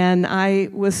 And I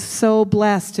was so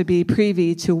blessed to be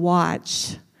privy to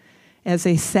watch as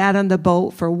they sat on the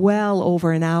boat for well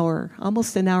over an hour,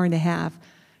 almost an hour and a half,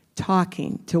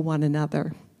 talking to one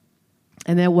another.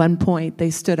 And at one point,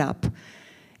 they stood up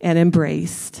and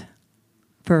embraced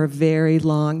for a very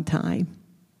long time.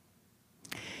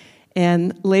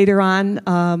 And later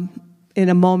on, in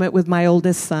a moment with my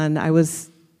oldest son,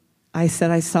 I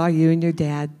said, I saw you and your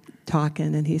dad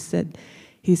talking. And he said,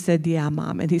 yeah,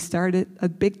 Mom. And he started a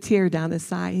big tear down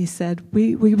his eye. He said,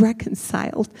 we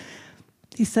reconciled.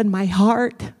 He said, my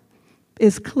heart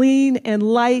is clean and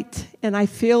light, and I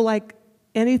feel like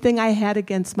anything I had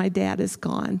against my dad is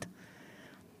gone.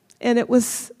 And it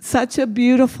was such a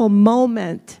beautiful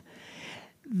moment.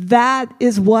 That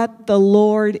is what the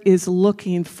Lord is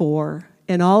looking for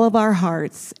in all of our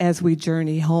hearts as we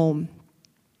journey home.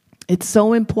 It's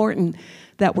so important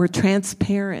that we're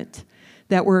transparent,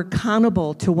 that we're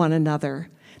accountable to one another,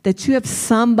 that you have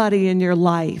somebody in your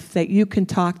life that you can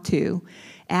talk to,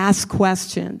 ask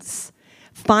questions,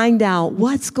 find out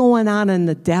what's going on in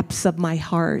the depths of my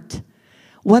heart.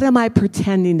 What am I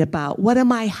pretending about? What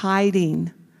am I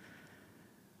hiding?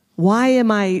 Why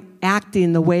am I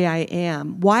acting the way I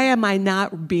am? Why am I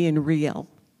not being real?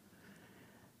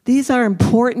 These are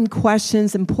important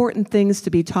questions, important things to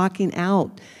be talking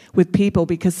out with people,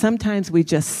 because sometimes we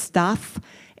just stuff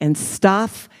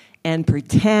and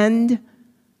pretend,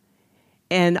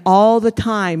 and all the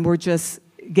time we're just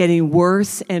getting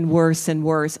worse and worse and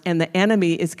worse, and the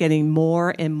enemy is getting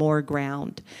more and more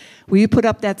ground. Will you put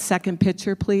up that second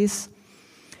picture, please?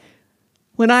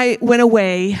 When I went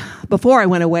away, before I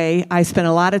went away, I spent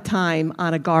a lot of time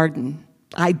on a garden.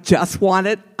 I just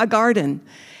wanted a garden.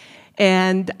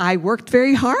 And I worked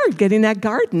very hard getting that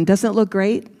garden. Doesn't it look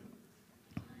great?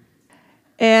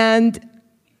 And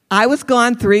I was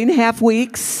gone 3.5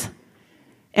 weeks.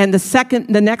 And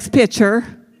the next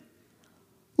picture,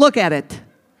 look at it.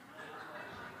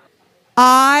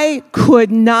 I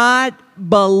could not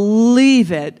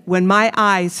believe it when my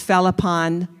eyes fell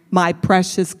upon my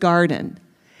precious garden.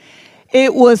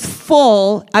 It was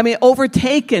full,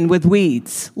 overtaken with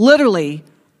weeds, literally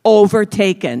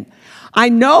overtaken. I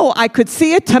know I could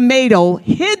see a tomato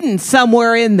hidden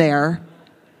somewhere in there,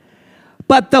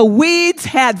 but the weeds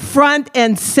had front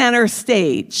and center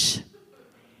stage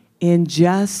in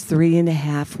just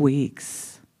 3.5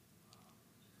 weeks.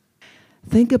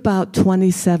 Think about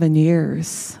 27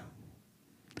 years.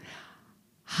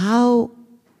 How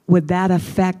would that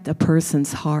affect a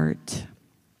person's heart?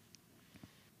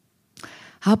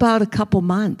 How about a couple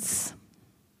months?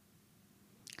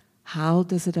 How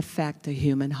does it affect a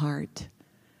human heart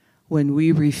when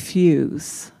we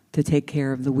refuse to take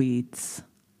care of the weeds?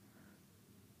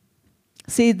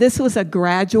 See, this was a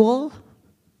gradual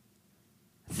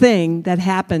thing that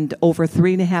happened over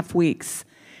 3.5 weeks.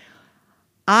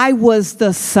 I was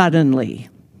the suddenly.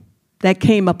 that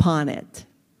came upon it.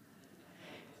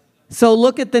 So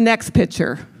look at the next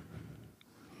picture.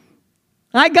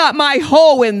 I got my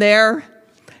hoe in there,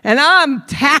 and I'm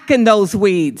tacking those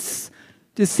weeds.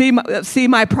 Do you see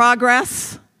my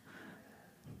progress?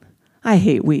 I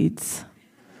hate weeds.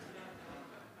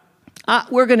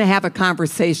 We're going to have a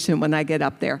conversation when I get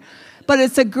up there. But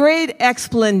it's a great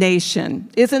explanation.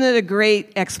 Isn't it a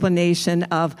great explanation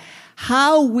of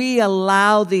how we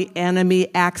allow the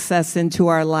enemy access into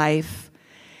our life?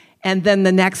 And then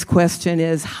the next question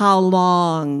is, how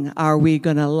long are we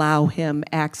going to allow him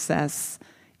access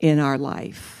in our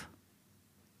life?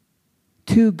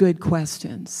 Two good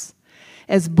questions.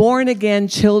 As born-again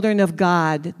children of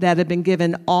God that have been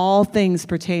given all things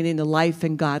pertaining to life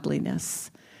and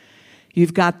godliness,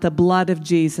 you've got the blood of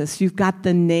Jesus. You've got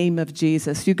the name of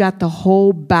Jesus. You've got the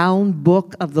whole bound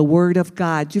book of the Word of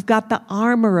God. You've got the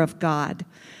armor of God.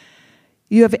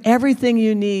 You have everything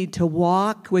you need to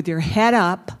walk with your head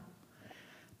up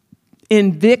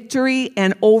in victory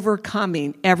and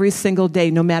overcoming every single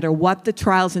day, no matter what the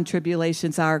trials and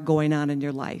tribulations are going on in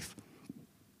your life.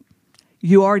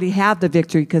 You already have the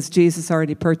victory because Jesus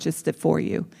already purchased it for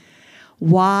you.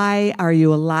 Why are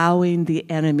you allowing the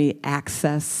enemy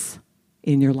access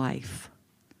in your life?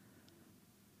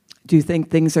 Do you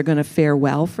think things are going to fare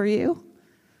well for you?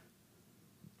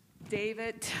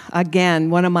 David, again,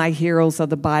 one of my heroes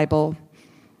of the Bible,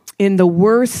 in the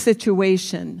worst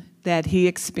situation that he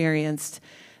experienced,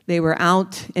 they were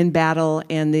out in battle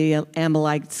and the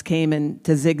Amalekites came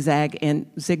into Ziklag,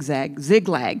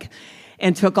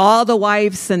 and took all the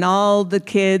wives and all the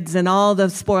kids and all the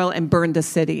spoil and burned the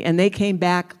city. And they came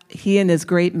back, he and his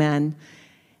great men,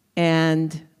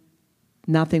 and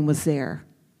nothing was there.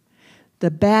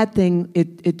 The bad thing,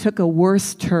 it took a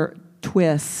worse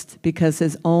twist because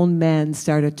his own men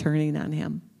started turning on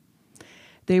him.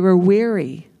 They were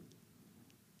weary.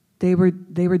 They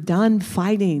were done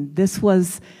fighting. This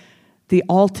was the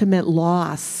ultimate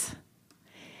loss.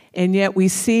 And yet we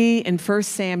see in 1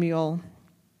 Samuel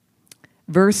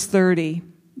verse 30,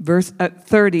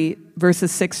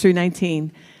 verses 6 through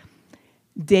 19,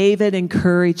 David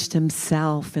encouraged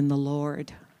himself in the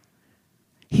Lord.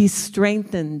 He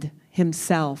strengthened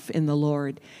himself in the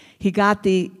Lord. He got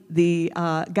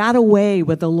got away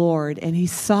with the Lord, and he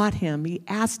sought him. He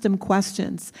asked him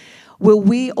questions. Will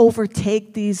we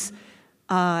overtake these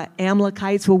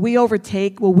Amalekites? Will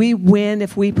we win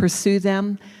if we pursue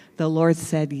them? The Lord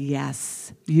said,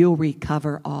 yes, you'll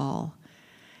recover all.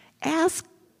 Ask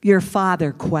your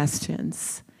father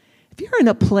questions. If you're in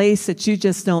a place that you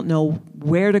just don't know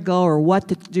where to go or what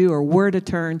to do or where to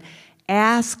turn,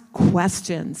 ask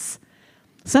questions.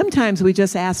 Sometimes we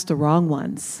just ask the wrong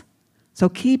ones. So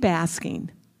keep asking.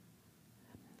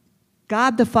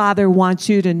 God the Father wants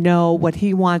you to know what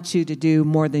he wants you to do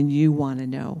more than you want to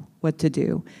know what to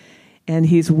do. And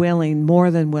he's willing,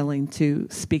 more than willing, to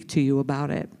speak to you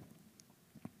about it.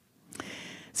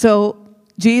 So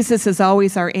Jesus is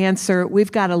always our answer.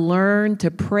 We've got to learn to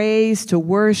praise, to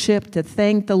worship, to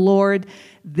thank the Lord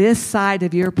this side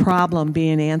of your problem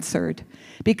being answered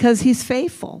because he's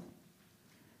faithful.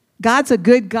 God's a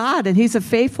good God, and he's a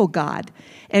faithful God.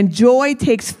 And joy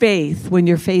takes faith when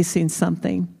you're facing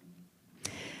something.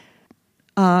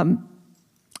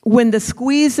 When the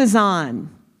squeeze is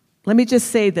on, let me just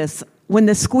say this. When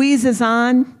the squeeze is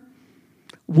on,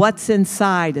 what's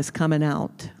inside is coming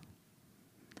out.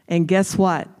 And guess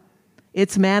what?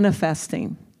 It's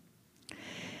manifesting.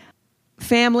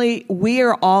 Family, we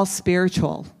are all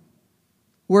spiritual.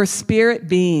 We're spirit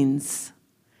beings.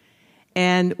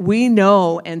 And we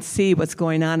know and see what's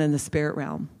going on in the spirit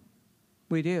realm.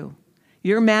 We do.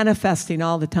 You're manifesting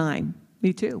all the time.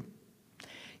 Me too.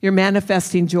 You're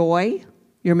manifesting joy.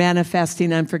 You're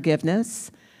manifesting unforgiveness.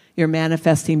 You're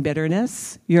manifesting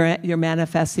bitterness. You're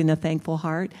manifesting a thankful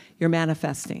heart. You're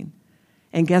manifesting.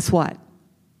 And guess what?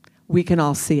 We can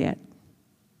all see it.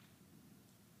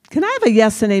 Can I have a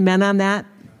yes and amen on that?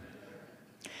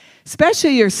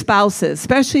 Especially your spouses,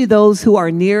 especially those who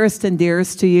are nearest and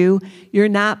dearest to you, you're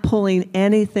not pulling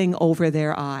anything over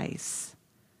their eyes.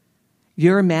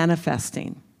 You're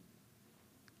manifesting.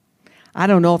 I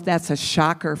don't know if that's a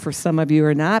shocker for some of you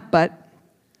or not, but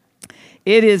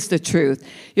it is the truth.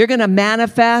 You're going to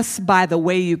manifest by the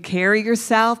way you carry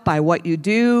yourself, by what you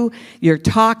do. You're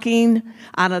talking.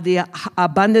 Out of the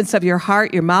abundance of your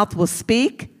heart, your mouth will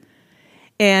speak.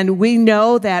 And we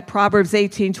know that Proverbs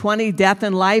 18:20, death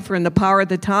and life are in the power of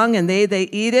the tongue, and they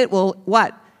eat it will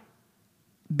what?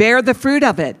 Bear the fruit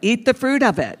of it. Eat the fruit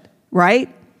of it,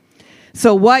 right?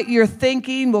 So what you're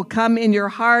thinking will come in your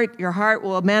heart. Your heart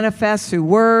will manifest through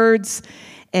words,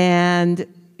 and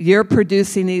you're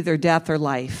producing either death or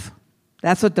life.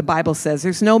 That's what the Bible says.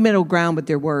 There's no middle ground with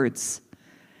their words.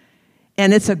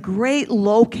 And it's a great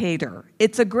locator.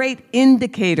 It's a great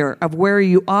indicator of where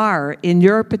you are in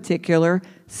your particular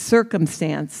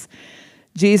circumstance.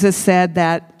 Jesus said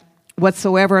that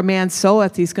whatsoever a man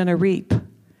soweth, he's going to reap.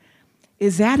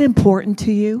 Is that important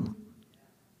to you?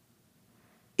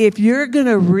 If you're going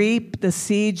to reap the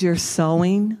seeds you're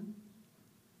sowing,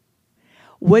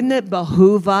 wouldn't it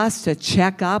behoove us to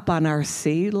check up on our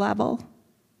seed level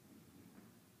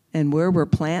and where we're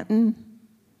planting?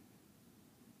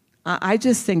 I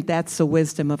just think that's the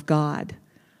wisdom of God.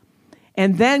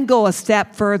 And then go a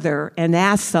step further and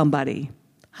ask somebody,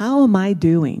 how am I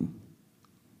doing?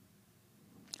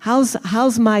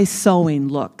 How's my sowing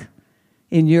look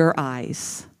in your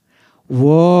eyes?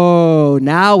 Whoa,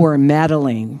 now we're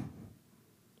meddling.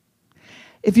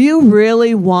 If you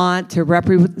really want to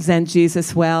represent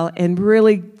Jesus well and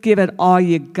really give it all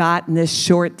you got in this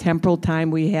short temporal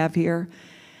time we have here,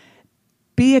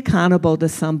 be accountable to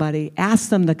somebody. Ask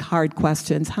them the hard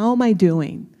questions. How am I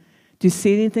doing? Do you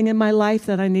see anything in my life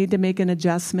that I need to make an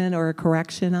adjustment or a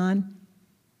correction on?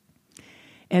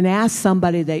 And ask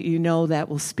somebody that you know that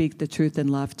will speak the truth in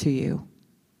love to you.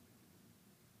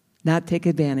 Not take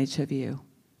advantage of you,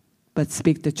 but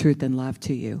speak the truth in love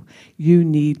to you. You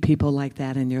need people like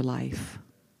that in your life.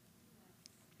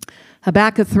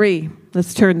 Habakkuk 3.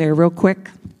 Let's turn there real quick.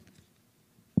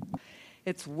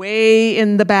 It's way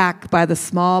in the back by the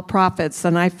small prophets,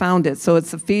 and I found it. So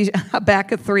it's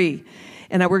Habakkuk 3.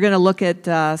 And we're going to look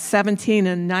at 17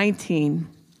 and 19.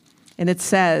 And it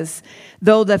says,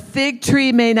 though the fig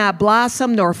tree may not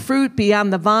blossom, nor fruit be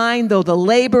on the vine, though the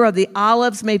labor of the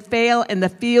olives may fail, and the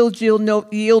fields yield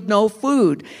no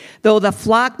food, though the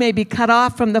flock may be cut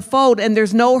off from the fold, and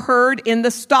there's no herd in the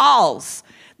stalls.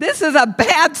 This is a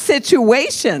bad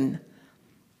situation.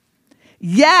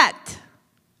 Yet,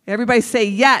 everybody say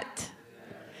yet.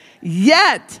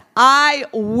 Yet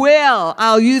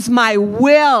I'll use my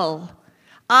will.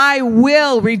 I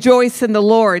will rejoice in the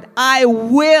Lord. I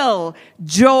will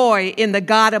joy in the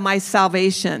God of my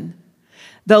salvation.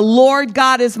 The Lord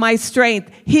God is my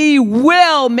strength. He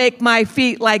will make my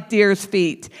feet like deer's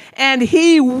feet, and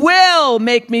he will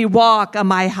make me walk on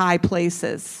my high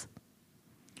places.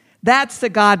 That's the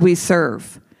God we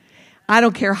serve. I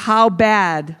don't care how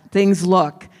bad things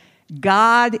look.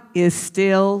 God is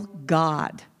still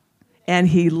God, and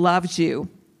he loves you.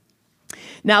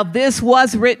 Now, this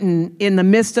was written in the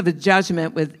midst of a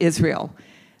judgment with Israel.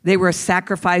 They were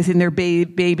sacrificing their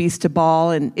babies to Baal,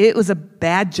 and it was a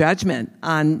bad judgment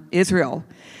on Israel.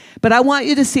 But I want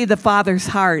you to see the Father's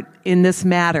heart in this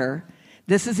matter.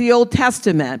 This is the Old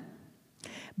Testament,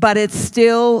 but it's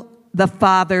still the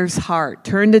Father's heart.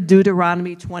 Turn to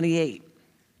Deuteronomy 28.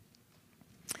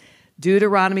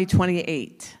 Deuteronomy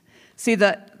 28. See,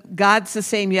 God's the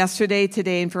same yesterday,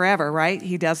 today, and forever, right?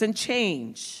 He doesn't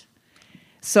change.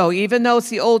 So even though it's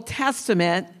the Old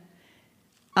Testament,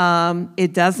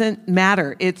 it doesn't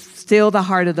matter. It's still the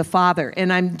heart of the Father.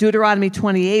 And Deuteronomy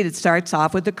 28, it starts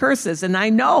off with the curses. And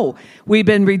I know we've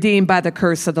been redeemed by the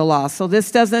curse of the law. So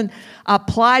this doesn't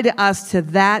apply to us to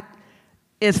that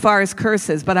as far as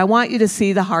curses. But I want you to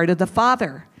see the heart of the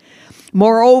Father.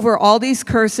 Moreover, all these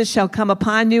curses shall come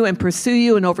upon you and pursue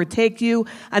you and overtake you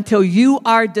until you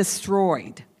are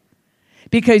destroyed,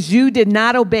 because you did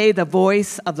not obey the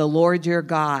voice of the Lord your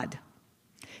God.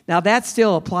 Now that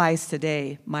still applies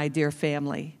today, my dear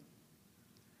family.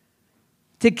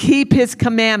 To keep his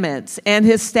commandments and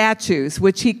his statutes,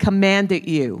 which he commanded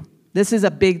you. This is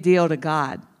a big deal to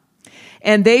God.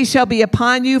 And they shall be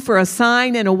upon you for a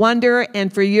sign and a wonder,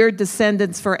 and for your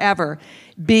descendants forever.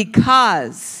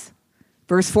 Because,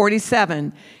 verse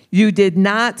 47, you did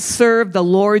not serve the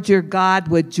Lord your God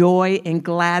with joy and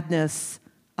gladness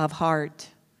of heart,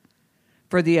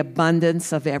 for the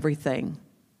abundance of everything.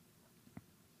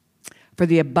 For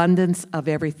the abundance of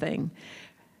everything.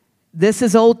 This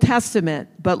is Old Testament,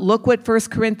 but look what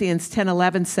 1 Corinthians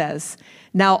 10:11 says.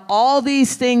 Now all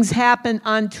these things happen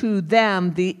unto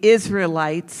them, the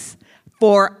Israelites,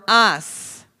 for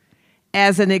us,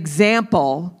 as an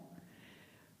example,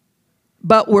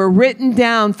 but were written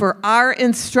down for our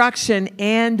instruction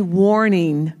and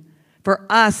warning, for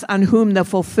us on whom the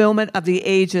fulfillment of the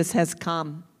ages has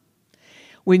come.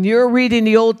 When you're reading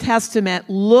the Old Testament,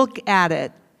 look at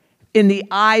it in the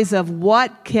eyes of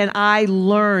what can I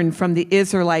learn from the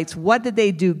Israelites? What did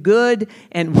they do good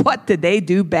and what did they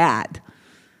do bad?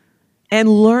 And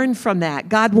learn from that.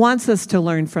 God wants us to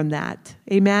learn from that.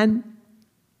 Amen?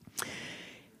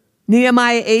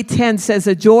 Nehemiah 8:10 says,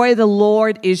 the joy of the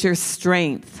Lord is your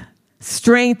strength.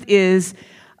 Strength is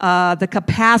the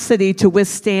capacity to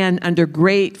withstand under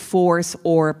great force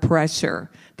or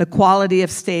pressure. the quality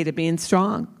of state of being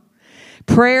strong.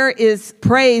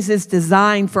 Praise is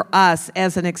designed for us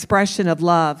as an expression of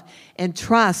love and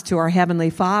trust to our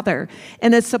Heavenly Father.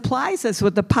 And it supplies us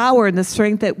with the power and the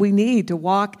strength that we need to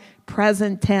walk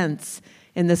present tense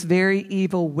in this very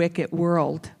evil, wicked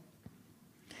world.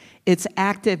 It's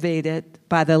activated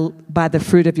by the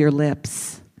fruit of your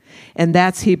lips. And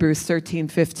that's Hebrews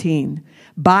 13:15.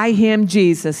 By him,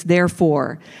 Jesus,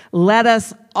 therefore, let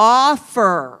us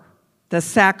offer the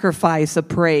sacrifice of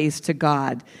praise to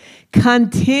God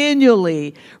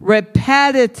continually,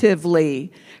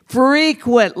 repetitively,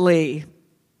 frequently,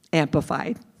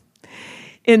 amplified.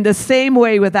 In the same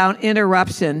way, without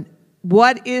interruption.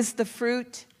 What is the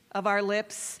fruit of our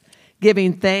lips?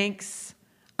 Giving thanks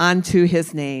unto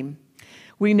his name.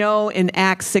 We know in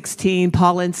Acts 16,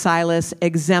 Paul and Silas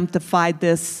exemplified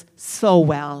this so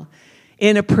well.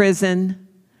 In a prison,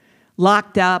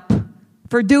 locked up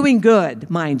for doing good,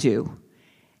 mind you.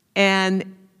 And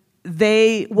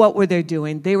what were they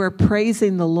doing? They were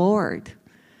praising the Lord.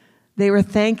 They were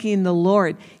thanking the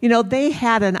Lord. You know, they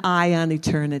had an eye on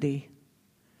eternity.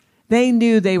 They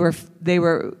knew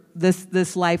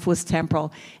this life was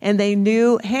temporal. And they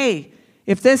knew, hey,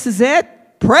 if this is it,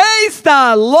 praise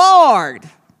the Lord.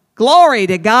 Glory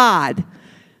to God.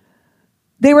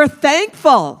 They were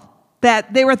thankful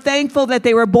that they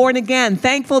were born again,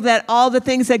 thankful that all the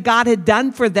things that God had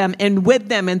done for them and with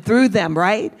them and through them,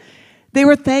 right? They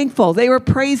were thankful. They were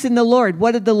praising the Lord.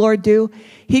 What did the Lord do?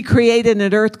 He created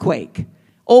an earthquake,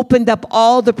 opened up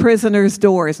all the prisoners'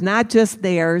 doors, not just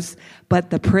theirs, but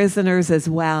the prisoners as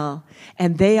well.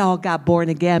 And they all got born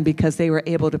again because they were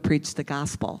able to preach the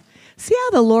gospel. See how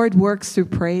the Lord works through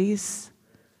praise?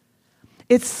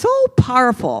 It's so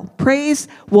powerful. Praise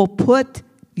will put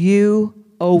you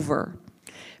over.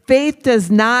 Faith does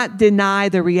not deny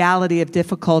the reality of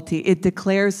difficulty. It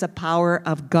declares the power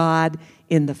of God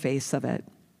in the face of it.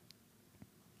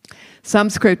 Some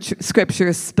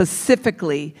scriptures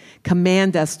specifically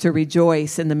command us to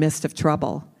rejoice in the midst of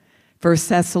trouble. 1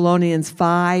 Thessalonians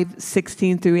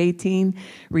 5:16 through 18,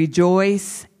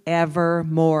 rejoice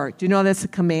evermore. Do you know that's a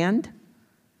command?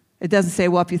 It doesn't say,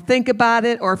 well, if you think about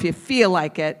it or if you feel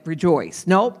like it, rejoice.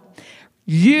 Nope.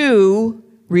 You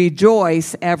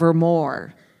rejoice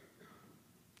evermore.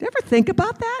 Do you ever think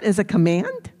about that as a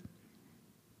command?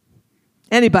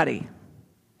 Anybody?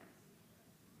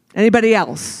 Anybody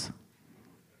else?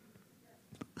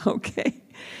 Okay.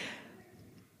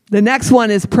 The next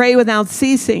one is pray without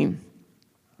ceasing.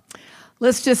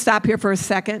 Let's just stop here for a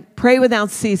second. Pray without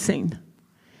ceasing.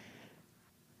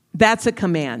 That's a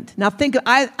command. Now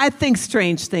I think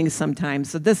strange things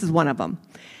sometimes, so this is one of them.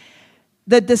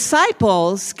 The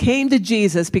disciples came to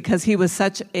Jesus because he was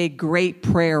such a great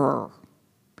prayer.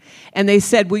 And they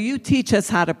said, will you teach us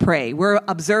how to pray? We're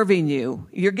observing you.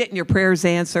 You're getting your prayers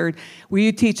answered. Will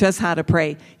you teach us how to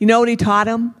pray? You know what he taught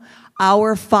them?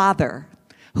 Our Father,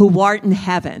 who art in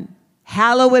heaven,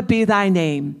 hallowed be thy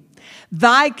name.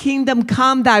 Thy kingdom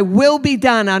come, thy will be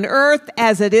done on earth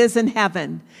as it is in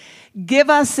heaven. Give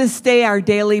us this day our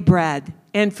daily bread,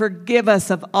 and forgive us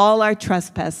of all our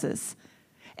trespasses,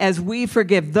 as we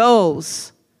forgive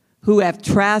those who have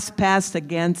trespassed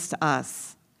against us.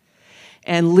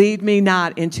 And lead me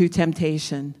not into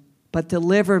temptation, but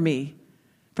deliver me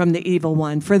from the evil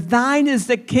one. For thine is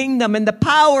the kingdom and the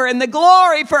power and the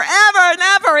glory forever and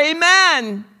ever.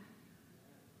 Amen.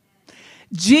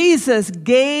 Jesus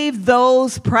gave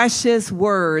those precious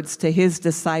words to his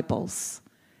disciples.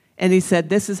 And he said,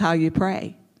 this is how you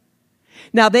pray.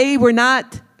 Now, they were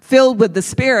not filled with the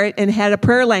Spirit and had a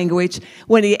prayer language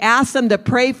when he asked them to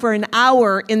pray for an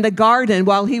hour in the garden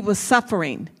while he was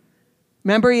suffering.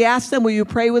 Remember, he asked them, will you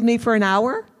pray with me for an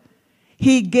hour?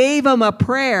 He gave them a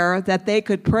prayer that they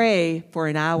could pray for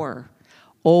an hour,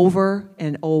 over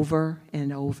and over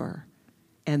and over.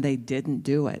 And they didn't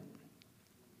do it.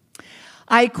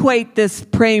 I equate this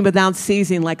praying without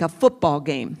ceasing like a football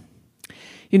game.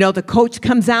 You know, the coach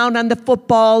comes out on the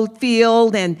football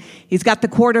field and he's got the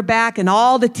quarterback and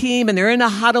all the team and they're in a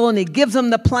huddle and he gives them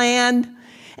the plan.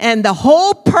 And the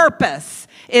whole purpose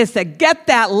is to get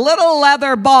that little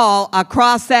leather ball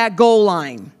across that goal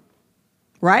line,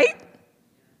 right?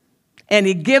 And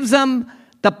he gives them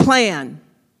the plan.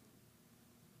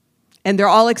 And they're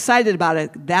all excited about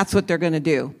it. That's what they're going to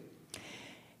do.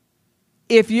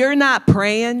 If you're not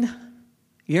praying,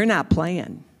 you're not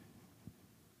playing.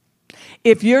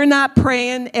 If you're not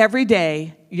praying every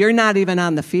day, you're not even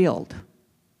on the field.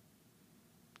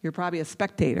 You're probably a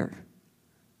spectator.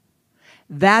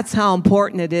 That's how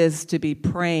important it is to be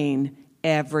praying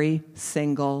every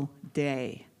single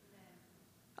day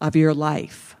of your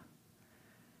life.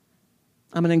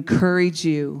 I'm going to encourage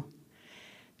you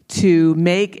to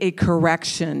make a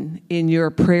correction in your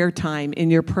prayer time,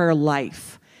 in your prayer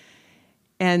life.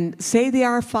 And say the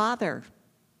Our Father.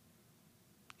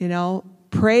 You know,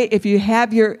 pray if you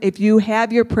have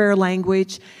your prayer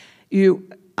language,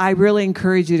 I really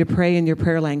encourage you to pray in your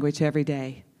prayer language every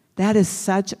day. That is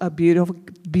such a beautiful,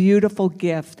 beautiful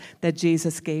gift that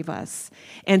Jesus gave us.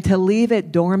 And to leave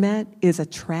it dormant is a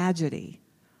tragedy.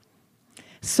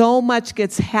 So much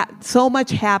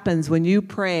happens when you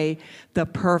pray the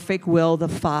perfect will of the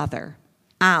Father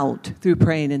out through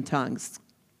praying in tongues.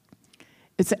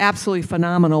 It's absolutely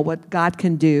phenomenal what God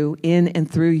can do in and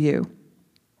through you.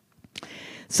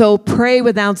 So pray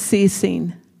without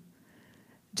ceasing.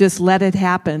 Just let it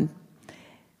happen.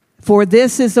 For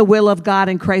this is the will of God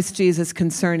in Christ Jesus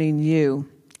concerning you.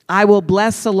 I will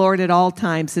bless the Lord at all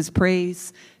times. His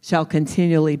praise shall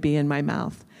continually be in my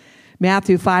mouth.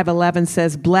 Matthew 5:11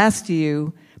 says, bless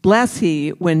he,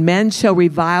 when men shall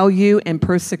revile you and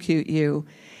persecute you,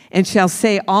 and shall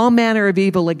say all manner of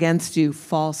evil against you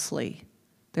falsely.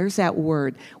 There's that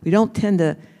word. We don't tend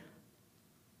to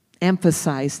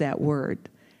emphasize that word.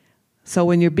 So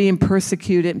when you're being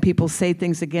persecuted and people say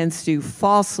things against you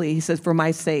falsely, he says, for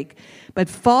my sake. But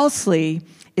falsely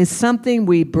is something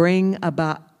we bring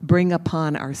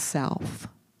upon ourselves.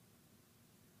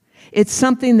 It's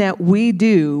something that we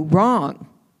do wrong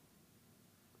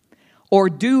or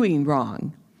doing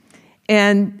wrong.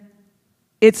 And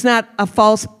it's not a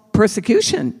false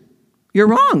persecution. You're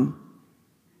wrong.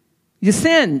 You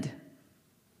sinned.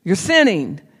 You're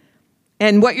sinning.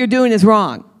 And what you're doing is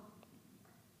wrong.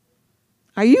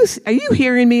 Are you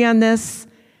hearing me on this?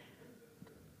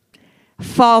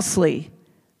 Falsely.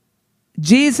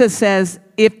 Jesus says,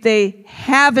 if you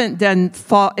haven't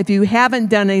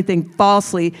done anything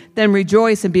falsely, then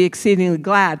rejoice and be exceedingly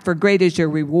glad, for great is your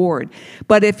reward.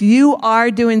 But if you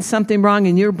are doing something wrong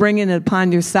and you're bringing it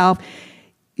upon yourself,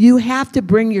 you have to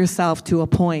bring yourself to a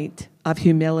point of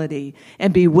humility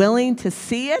and be willing to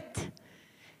see it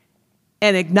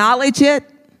and acknowledge it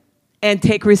and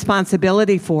take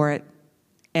responsibility for it.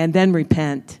 And then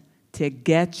repent to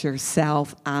get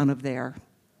yourself out of there.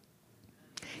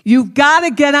 You've got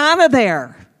to get out of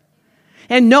there.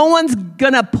 And no one's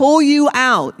going to pull you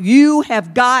out. You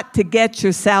have got to get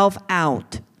yourself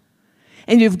out.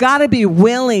 And you've got to be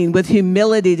willing with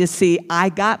humility to see, I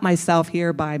got myself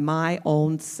here by my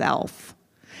own self.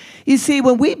 You see,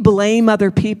 when we blame other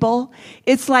people,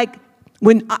 it's like,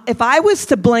 if I was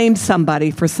to blame somebody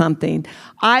for something,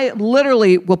 I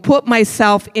literally will put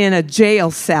myself in a jail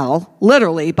cell,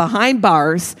 literally behind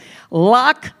bars,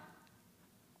 lock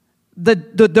the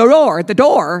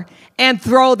door, and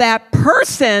throw that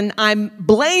person I'm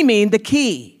blaming the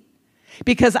key.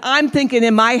 Because I'm thinking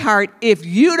in my heart, if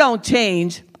you don't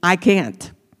change, I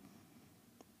can't.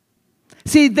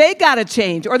 See, they got to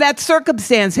change, or that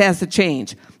circumstance has to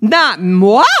change. Not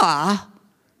moi.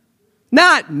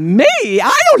 Not me.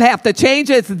 I don't have to change.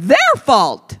 It's their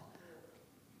fault.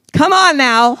 Come on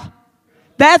now.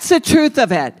 That's the truth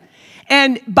of it.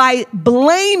 And by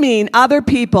blaming other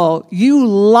people, you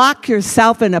lock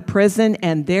yourself in a prison,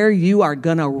 and there you are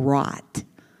going to rot.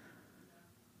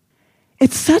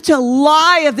 It's such a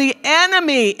lie of the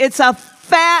enemy. It's a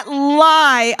fat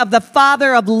lie of the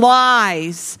father of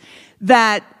lies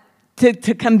that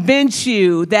to convince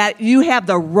you that you have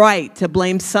the right to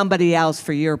blame somebody else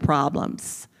for your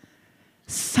problems.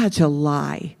 Such a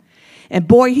lie. And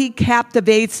boy, he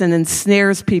captivates and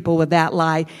ensnares people with that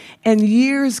lie. And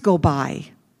years go by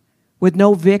with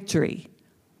no victory,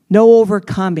 no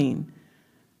overcoming,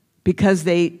 because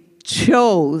they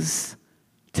chose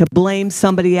to blame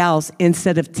somebody else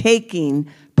instead of taking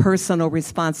personal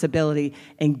responsibility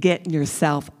and getting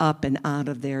yourself up and out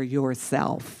of there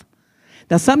yourself.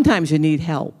 Now, sometimes you need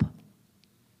help,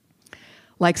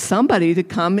 like somebody to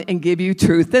come and give you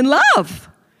truth and love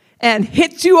and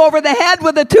hit you over the head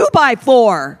with a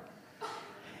 2x4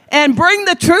 and bring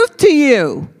the truth to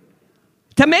you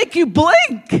to make you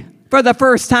blink for the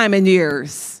first time in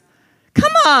years.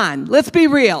 Come on, let's be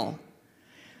real.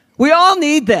 We all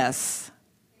need this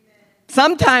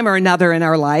sometime or another in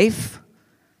our life.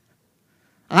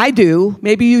 I do.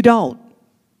 Maybe you don't.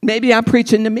 Maybe I'm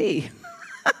preaching to me.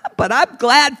 But I'm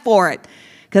glad for it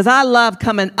because I love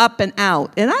coming up and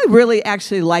out. And I really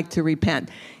actually like to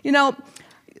repent. You know,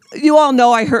 you all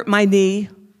know I hurt my knee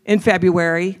in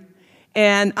February.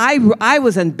 And I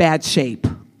was in bad shape.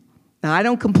 Now, I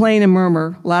don't complain and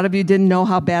murmur. A lot of you didn't know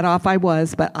how bad off I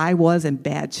was, but I was in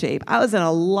bad shape. I was in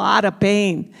a lot of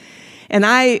pain. And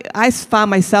I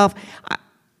found myself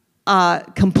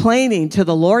complaining to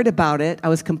the Lord about it. I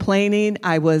was complaining.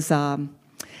 I was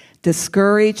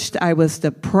discouraged. I was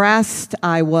depressed.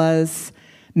 I was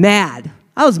mad.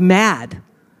 I was mad.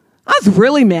 I was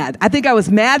really mad. I think I was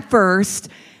mad first,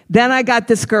 then I got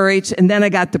discouraged, and then I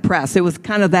got depressed. It was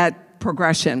kind of that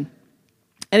progression.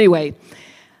 Anyway,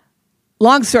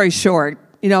 long story short,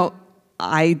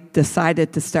 I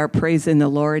decided to start praising the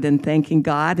Lord and thanking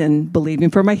God and believing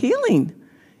for my healing.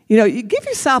 You give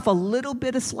yourself a little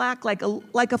bit of slack, like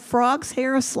a frog's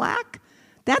hair of slack.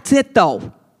 That's it,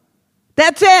 though.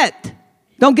 That's it.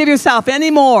 Don't give yourself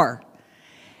any more.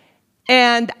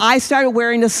 And I started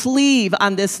wearing a sleeve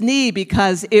on this knee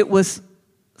because it was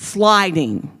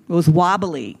sliding. It was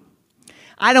wobbly.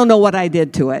 I don't know what I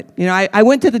did to it. I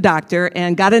went to the doctor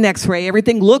and got an x-ray.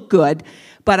 Everything looked good,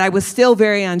 but I was still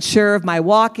very unsure of my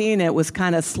walking. It was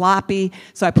kind of sloppy,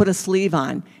 so I put a sleeve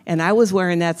on. And I was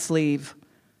wearing that sleeve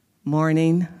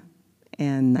morning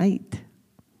and night.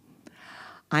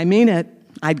 I mean it.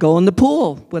 I'd go in the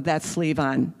pool with that sleeve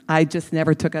on. I just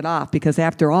never took it off because,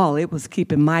 after all, it was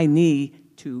keeping my knee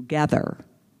together.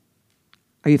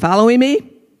 Are you following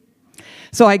me?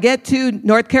 So I get to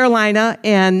North Carolina,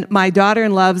 and my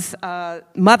daughter-in-law's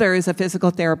mother is a physical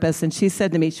therapist, and she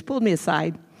said to me, she pulled me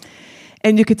aside,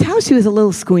 and you could tell she was a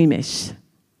little squeamish. Do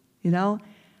you know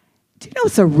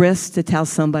it's a risk to tell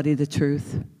somebody the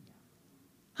truth?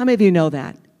 How many of you know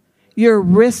that? You're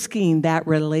risking that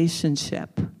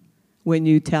relationship when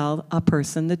you tell a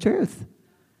person the truth.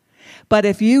 But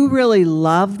if you really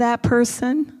love that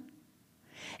person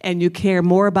and you care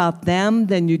more about them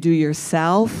than you do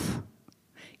yourself,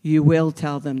 you will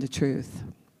tell them the truth,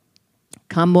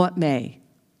 come what may.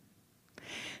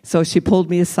 So she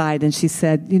pulled me aside and she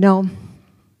said,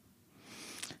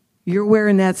 you're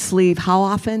wearing that sleeve how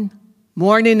often?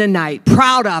 Morning and night.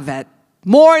 Proud of it.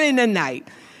 Morning and night.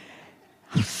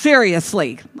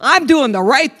 Seriously, I'm doing the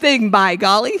right thing, by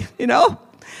golly,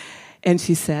 And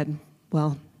she said,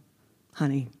 well,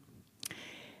 honey,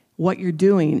 what you're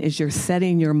doing is you're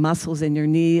setting your muscles in your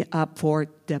knee up for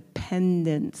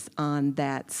dependence on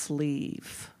that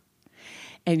sleeve.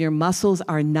 And your muscles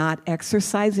are not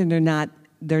exercising,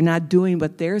 they're not doing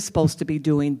what they're supposed to be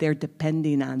doing. They're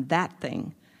depending on that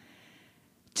thing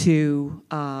to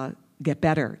get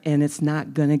better. And it's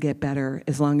not going to get better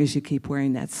as long as you keep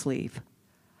wearing that sleeve.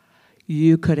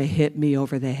 You could have hit me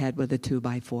over the head with a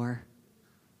 2x4.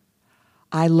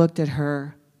 I looked at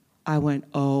her. I went,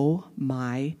 oh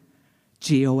my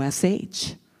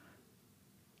gosh.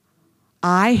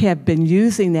 I have been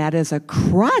using that as a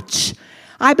crutch.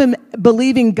 I've been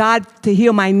believing God to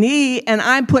heal my knee, and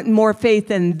I'm putting more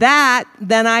faith in that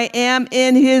than I am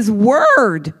in His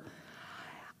Word.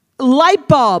 Light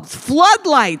bulbs,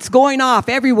 floodlights going off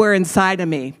everywhere inside of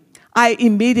me. I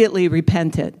immediately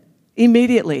repented.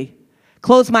 Immediately.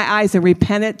 Closed my eyes and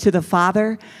repented to the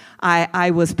Father.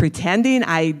 I was pretending.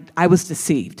 I was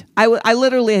deceived. I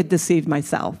literally had deceived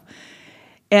myself.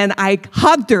 And I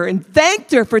hugged her and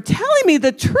thanked her for telling me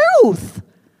the truth.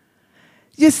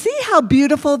 You see how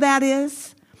beautiful that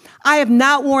is? I have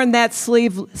not worn that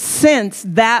sleeve since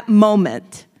that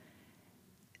moment.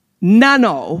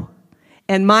 None.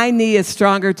 And my knee is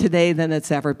stronger today than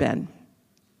it's ever been.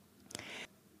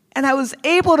 And I was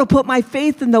able to put my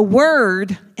faith in the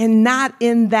Word and not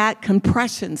in that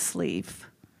compression sleeve.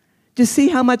 Do you see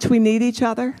how much we need each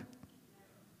other?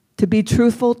 To be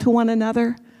truthful to one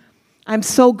another? I'm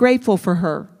so grateful for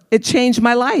her. It changed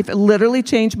my life. It literally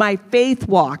changed my faith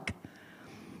walk.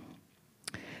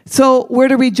 So we're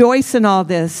to rejoice in all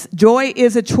this. Joy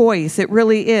is a choice. It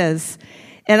really is.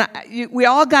 And we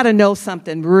all got to know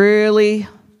something. Really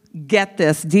get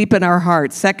this deep in our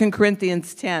hearts. 2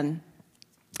 Corinthians 10.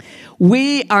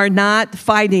 We are not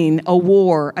fighting a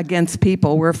war against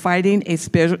people. We're fighting a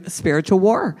spiritual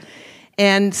war.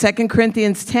 And 2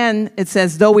 Corinthians 10, it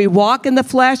says, though we walk in the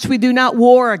flesh, we do not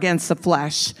war against the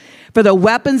flesh. For the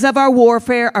weapons of our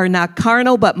warfare are not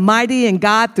carnal, but mighty in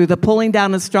God through the pulling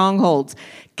down of strongholds,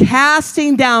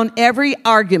 casting down every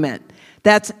argument.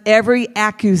 That's every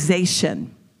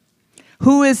accusation.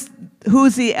 Who's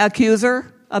the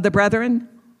accuser of the brethren?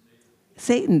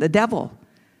 Satan, the devil,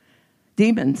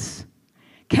 demons.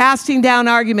 Casting down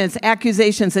arguments,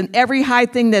 accusations, and every high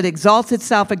thing that exalts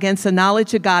itself against the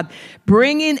knowledge of God,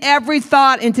 bringing every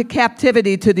thought into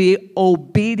captivity to the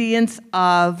obedience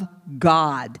of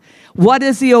God. What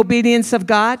is the obedience of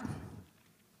God?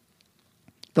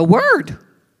 The Word.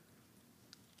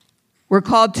 We're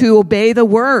called to obey the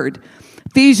Word.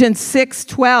 Ephesians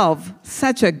 6:12,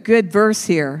 such a good verse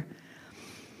here.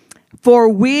 For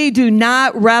we do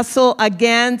not wrestle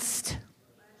against...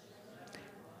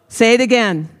 Say it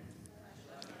again.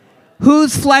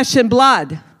 Whose flesh and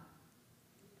blood?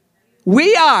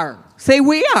 We are. Say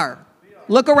we are.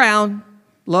 Look around.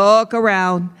 Look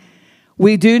around.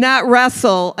 We do not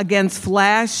wrestle against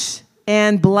flesh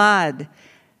and blood.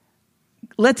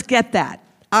 Let's get that.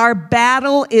 Our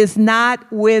battle is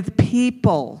not with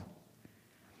people.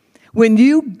 When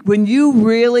you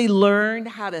really learn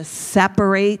how to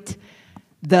separate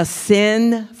the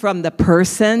sin from the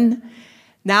person,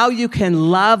 now you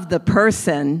can love the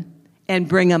person and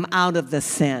bring them out of the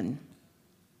sin.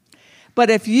 But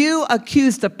if you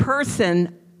accuse the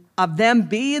person of them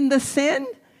being the sin,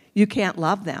 you can't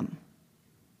love them.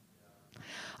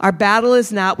 Our battle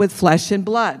is not with flesh and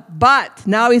blood. But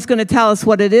now he's going to tell us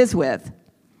what it is with.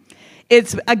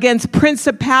 It's against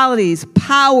principalities,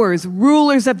 powers,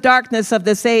 rulers of darkness of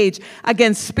this age,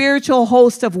 against spiritual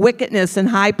hosts of wickedness in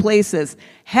high places.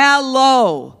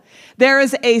 Hello. There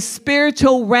is a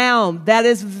spiritual realm that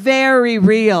is very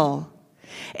real.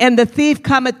 And the thief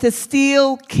cometh to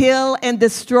steal, kill, and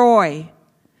destroy.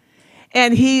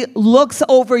 And he looks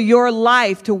over your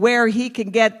life to where he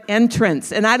can get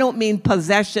entrance. And I don't mean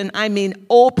possession, I mean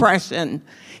oppression.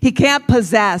 He can't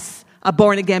possess a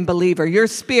born-again believer. Your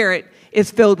spirit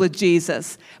is filled with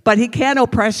Jesus. But he can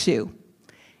oppress you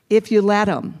if you let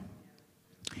him.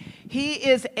 He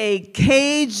is a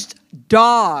caged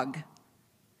dog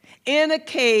in a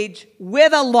cage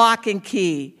with a lock and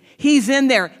key. He's in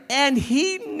there, and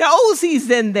he knows he's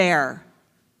in there.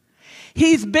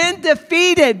 He's been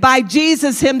defeated by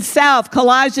Jesus himself.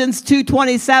 Colossians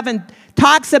 2:27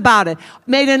 talks about it.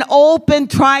 Made an open,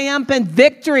 triumphant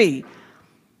victory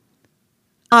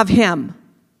of him.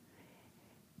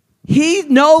 He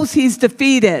knows he's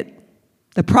defeated.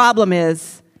 The problem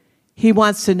is, he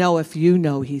wants to know if you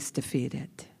know he's defeated.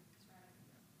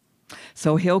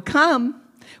 So he'll come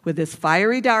with his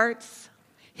fiery darts,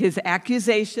 his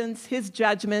accusations, his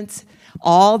judgments,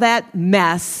 all that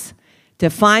mess, to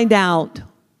find out,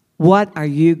 what are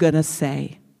you going to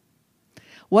say?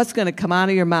 What's going to come out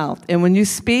of your mouth? And when you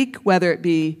speak, whether it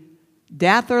be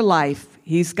death or life,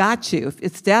 he's got you. If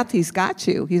it's death, he's got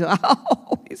you. He's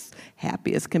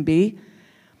happy as can be.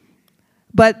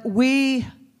 But we,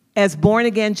 as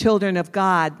born-again children of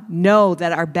God, know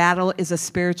that our battle is a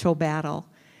spiritual battle.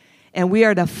 And we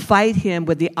are to fight him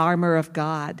with the armor of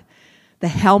God, the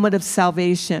helmet of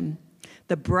salvation,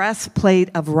 the breastplate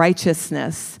of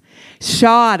righteousness,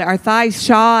 shod, our thighs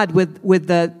shod with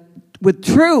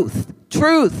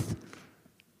truth,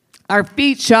 our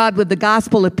feet shod with the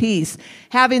gospel of peace,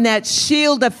 having that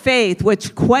shield of faith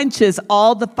which quenches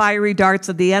all the fiery darts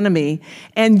of the enemy,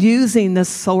 and using the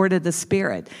sword of the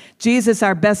Spirit. Jesus,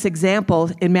 our best example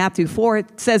in Matthew 4,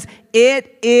 says,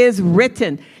 it is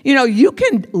written. You know, you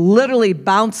can literally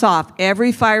bounce off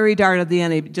every fiery dart of the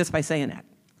enemy just by saying that.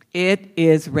 It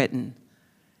is written.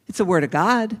 It's the word of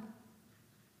God.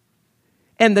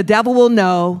 And the devil will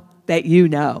know that you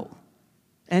know.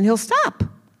 And he'll stop.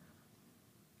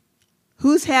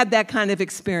 Who's had that kind of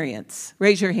experience?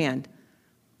 Raise your hand.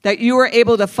 That you were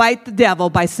able to fight the devil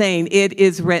by saying, it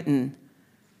is written.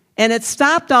 And it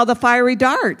stopped all the fiery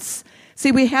darts.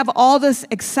 See, we have all this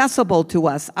accessible to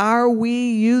us. Are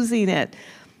we using it?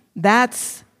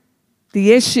 That's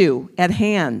the issue at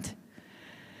hand.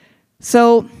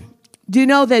 So, do you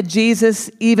know that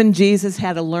even Jesus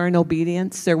had to learn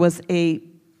obedience? There was a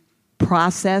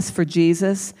process for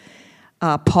Jesus.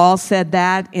 Paul said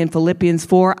that in Philippians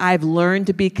 4. I've learned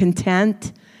to be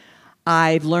content.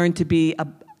 I've learned to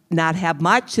not have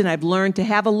much, and I've learned to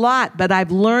have a lot. But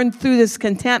I've learned through this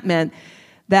contentment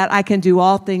that I can do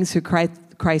all things through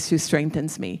Christ who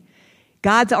strengthens me.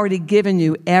 God's already given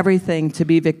you everything to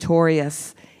be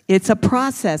victorious. It's a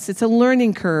process. It's a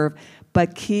learning curve.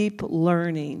 But keep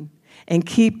learning and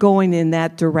keep going in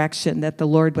that direction that the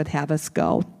Lord would have us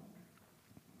go.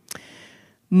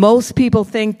 Most people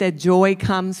think that joy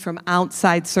comes from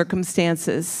outside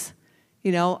circumstances.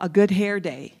 You know, a good hair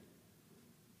day.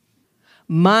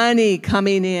 Money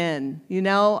coming in. You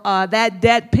know, that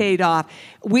debt paid off.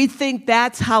 We think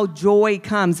that's how joy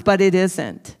comes, but it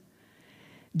isn't.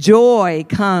 Joy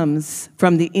comes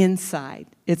from the inside.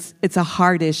 It's a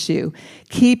heart issue.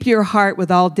 Keep your heart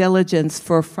with all diligence,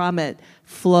 for from it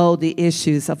flow the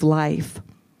issues of life.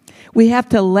 We have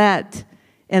to let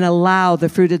and allow the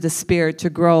fruit of the Spirit to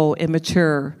grow and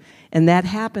mature. And that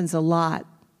happens a lot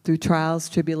through trials,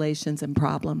 tribulations, and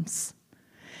problems.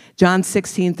 John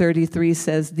 16:33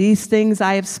 says, these things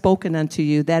I have spoken unto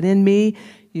you, that in me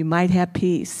you might have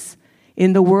peace.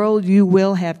 In the world you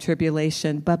will have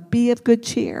tribulation, but be of good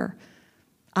cheer.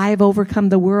 I have overcome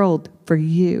the world for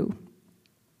you.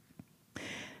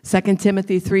 2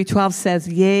 Timothy 3:12 says,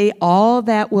 yea, all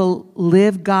that will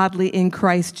live godly in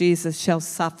Christ Jesus shall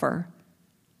suffer.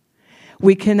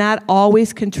 We cannot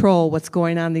always control what's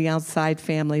going on in the outside,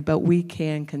 family, but we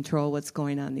can control what's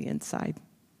going on the inside.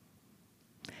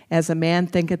 As a man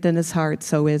thinketh in his heart,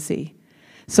 so is he.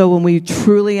 So when we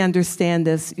truly understand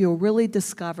this, you'll really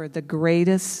discover the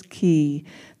greatest key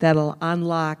that'll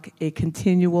unlock a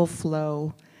continual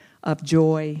flow of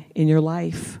joy in your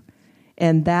life.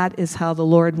 And that is how the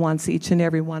Lord wants each and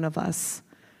every one of us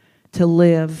to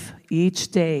live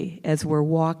each day as we're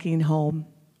walking home.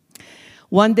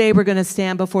 One day we're going to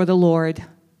stand before the Lord,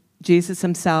 Jesus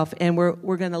himself, and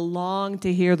we're going to long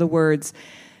to hear the words,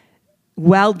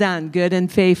 "Well done, good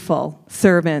and faithful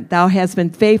servant. Thou hast been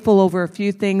faithful over a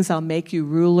few things. I'll make you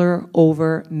ruler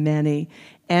over many."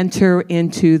 Enter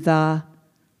into the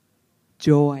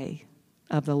joy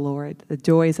of the Lord. The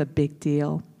joy is a big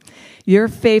deal. Your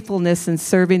faithfulness in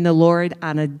serving the Lord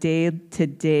on a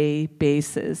day-to-day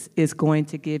basis is going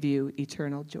to give you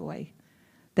eternal joy.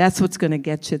 That's what's going to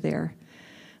get you there.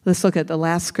 Let's look at the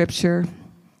last scripture.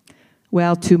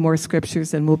 Well, 2 more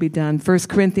scriptures and we'll be done. 1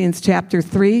 Corinthians chapter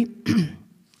 3.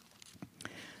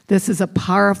 This is a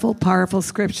powerful, powerful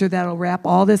scripture that'll wrap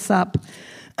all this up.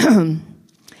 I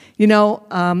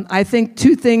think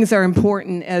 2 things are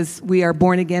important as we are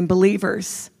born-again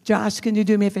believers. Josh, can you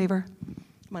do me a favor?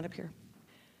 Come on up here.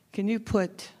 Can you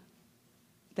put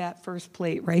that first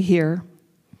plate right here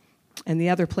and the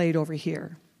other plate over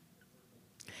here?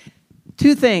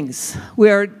 2 things.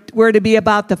 We're to be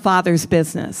about the Father's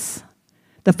business.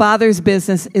 The Father's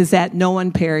business is that no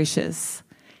one perishes.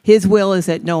 His will is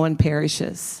that no one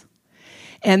perishes.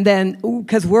 And then,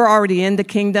 because we're already in the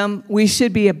kingdom, we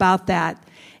should be about that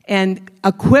and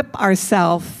equip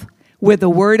ourselves with the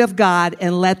Word of God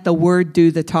and let the Word do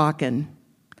the talking.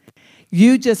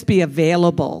 You just be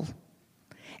available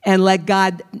and let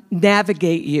God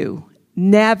navigate you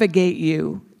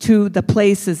to the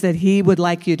places that He would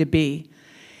like you to be.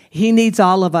 He needs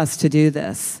all of us to do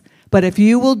this. But if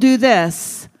you will do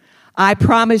this, I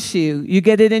promise you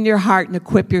get it in your heart and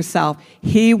equip yourself.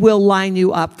 He will line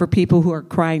you up for people who are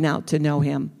crying out to know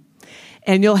Him.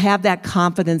 And you'll have that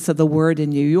confidence of the Word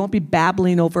in you. You won't be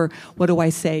babbling over, what do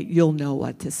I say? You'll know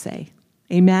what to say.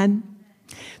 Amen?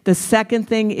 The second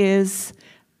thing is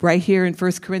right here in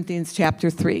 1 Corinthians chapter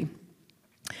 3.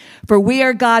 For we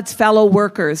are God's fellow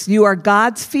workers. You are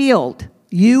God's field.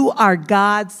 You are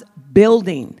God's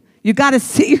building. You got to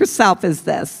see yourself as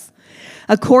this.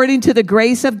 According to the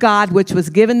grace of God, which was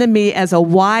given to me as a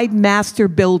wise master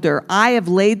builder, I have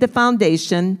laid the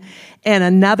foundation and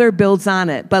another builds on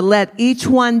it. But let each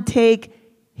one take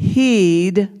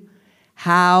heed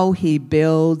how he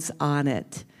builds on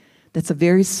it. That's a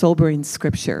very sobering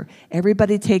scripture.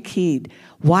 Everybody take heed.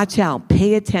 Watch out.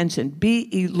 Pay attention. Be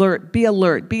alert.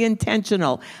 Be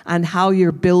intentional on how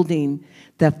you're building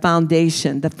the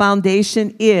foundation. The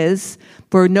foundation is,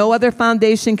 for no other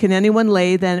foundation can anyone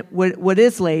lay than what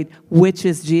is laid, which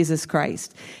is Jesus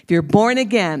Christ. If you're born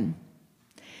again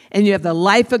and you have the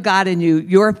life of God in you,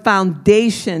 your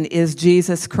foundation is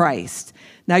Jesus Christ.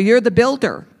 Now you're the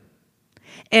builder,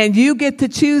 and you get to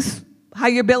choose how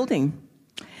you're building.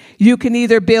 You can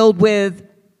either build with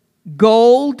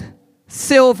gold,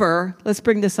 silver. Let's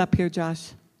bring this up here,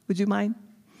 Josh. Would you mind?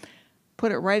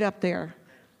 Put it right up there.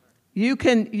 You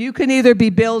can either be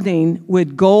building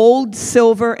with gold,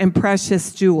 silver, and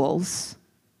precious jewels.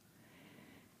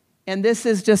 And this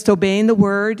is just obeying the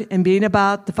word and being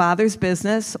about the Father's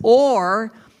business.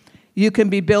 Or you can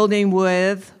be building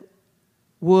with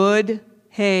wood,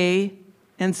 hay,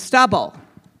 and stubble.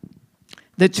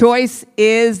 The choice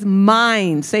is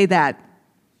mine. Say that.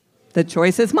 The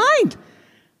choice is mine.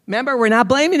 Remember, we're not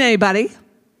blaming anybody.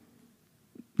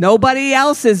 Nobody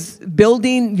else is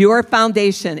building your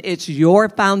foundation. It's your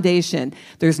foundation.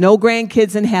 There's no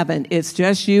grandkids in heaven. It's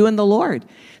just you and the Lord.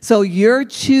 So you're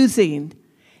choosing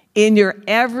in your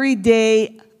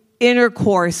everyday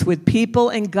intercourse with people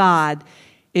and God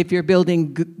if you're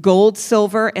building gold,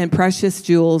 silver, and precious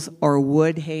jewels, or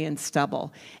wood, hay, and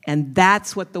stubble. And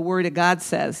that's what the Word of God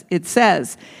says. It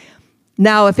says,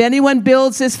 now if anyone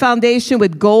builds this foundation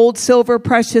with gold, silver,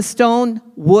 precious stone,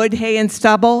 wood, hay, and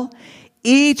stubble,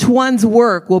 each one's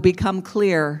work will become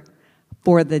clear,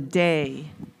 for the day,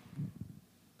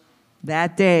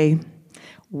 that day,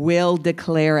 will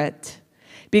declare it,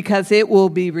 because it will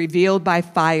be revealed by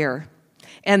fire,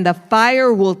 and the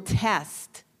fire will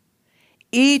test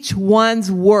each one's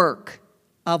work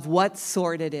of what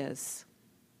sort it is.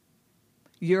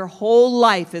 Your whole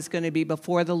life is going to be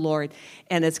before the Lord,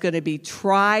 and it's going to be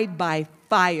tried by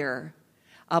fire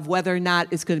of whether or not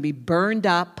it's going to be burned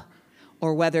up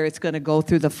or whether it's going to go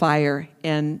through the fire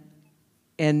and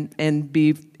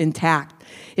be intact.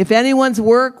 If anyone's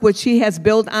work which he has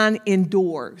built on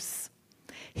endures,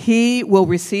 he will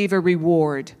receive a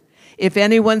reward. If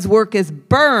anyone's work is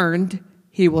burned,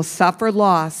 he will suffer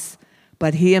loss,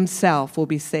 but he himself will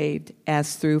be saved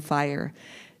as through fire.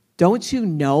 Don't you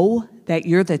know that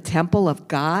you're the temple of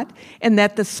God and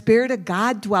that the Spirit of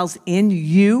God dwells in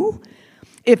you?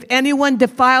 If anyone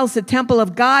defiles the temple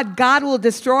of God, God will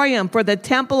destroy him, for the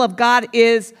temple of God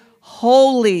is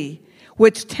holy,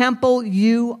 which temple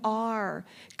you are.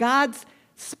 God's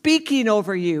speaking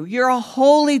over you. You're a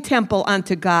holy temple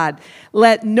unto God.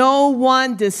 Let no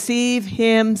one deceive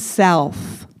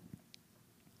himself.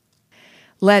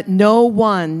 Let no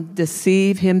one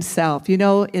deceive himself. You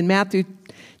know, in Matthew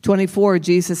 24,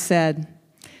 Jesus said,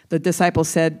 the disciples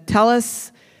said, tell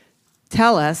us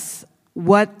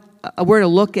what we're to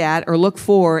look at or look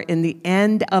for in the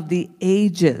end of the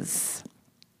ages.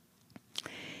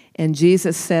 And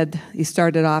Jesus said, he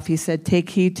started off, he said,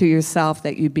 take heed to yourself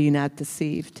that you be not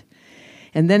deceived.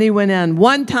 And then he went on,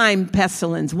 one time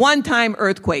pestilence, one time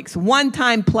earthquakes, one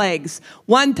time plagues,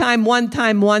 one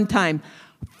time,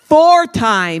 4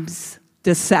 times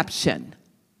deception.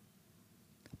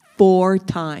 4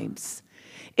 times.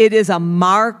 It is a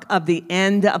mark of the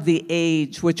end of the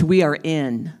age which we are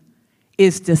in,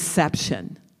 is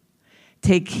deception.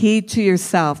 Take heed to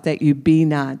yourself that you be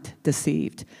not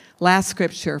deceived. Last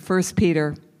scripture, 1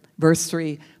 Peter, verse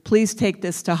 3. Please take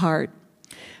this to heart.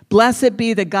 Blessed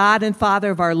be the God and Father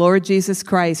of our Lord Jesus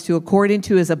Christ, who according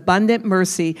to his abundant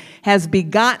mercy has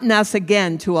begotten us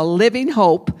again to a living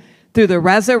hope through the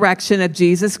resurrection of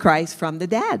Jesus Christ from the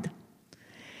dead,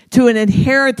 to an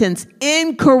inheritance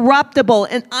incorruptible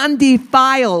and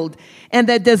undefiled, and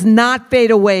that does not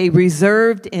fade away,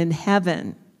 reserved in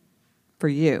heaven for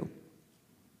you.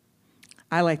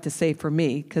 I like to say for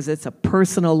me, because it's a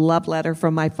personal love letter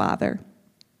from my Father,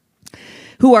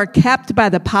 who are kept by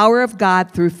the power of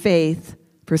God through faith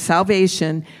for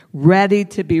salvation, ready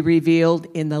to be revealed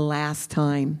in the last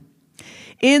time.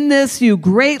 In this you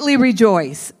greatly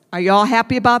rejoice. Are you all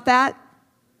happy about that?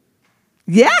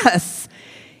 Yes.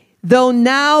 Though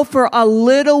now for a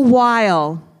little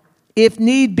while, if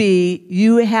need be,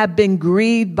 you have been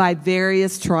grieved by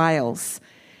various trials,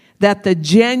 that the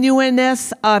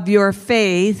genuineness of your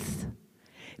faith,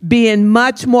 being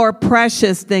much more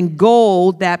precious than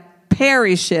gold that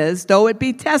perishes, though it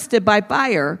be tested by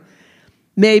fire,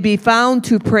 may be found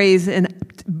to praise and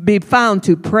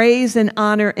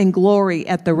honor and glory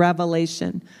at the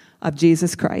revelation of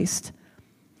Jesus Christ,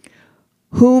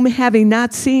 whom having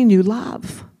not seen you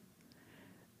love.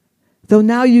 Though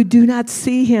now you do not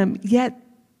see him, yet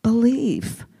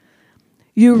believe.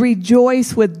 You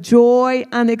rejoice with joy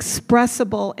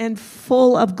unexpressible and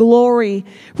full of glory,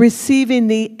 receiving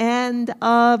the end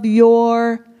of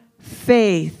your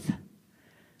faith,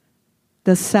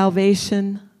 the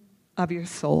salvation of your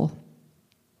soul.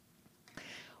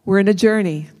 We're in a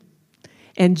journey,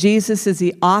 and Jesus is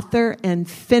the author and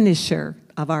finisher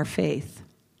of our faith.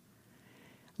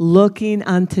 Looking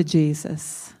unto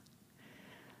Jesus.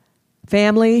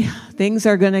 Family, things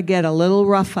are going to get a little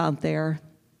rough out there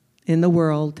in the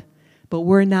world, but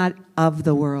we're not of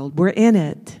the world. We're in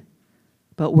it,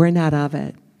 but we're not of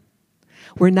it.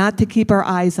 We're not to keep our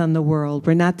eyes on the world.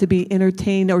 We're not to be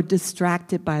entertained or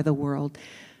distracted by the world.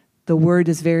 The word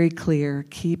is very clear.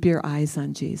 Keep your eyes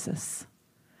on Jesus.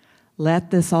 Let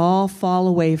this all fall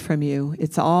away from you.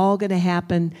 It's all going to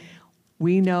happen.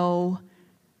 We know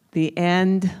the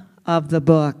end of the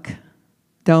book,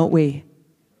 don't we?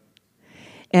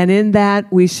 And in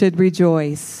that, we should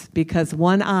rejoice because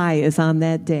one eye is on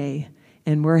that day,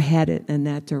 and we're headed in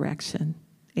that direction.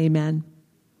 Amen.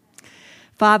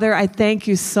 Father, I thank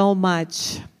you so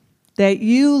much that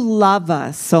you love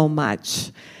us so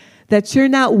much, that you're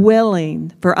not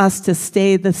willing for us to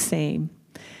stay the same,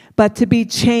 but to be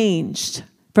changed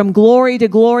from glory to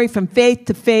glory, from faith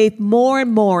to faith, more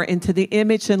and more into the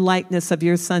image and likeness of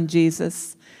your Son,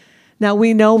 Jesus. Now,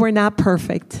 we know we're not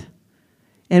perfect,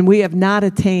 and we have not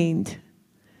attained,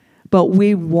 but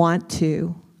we want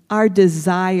to. Our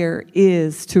desire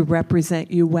is to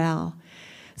represent you well.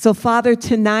 So, Father,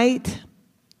 tonight,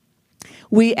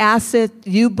 we ask that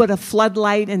you put a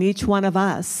floodlight in each one of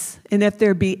us. And if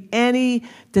there be any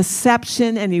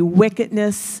deception, any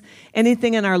wickedness,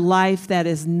 anything in our life that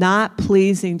is not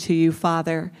pleasing to you,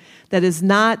 Father, that is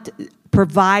not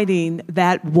providing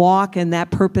that walk and that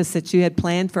purpose that you had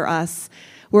planned for us,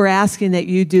 we're asking that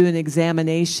you do an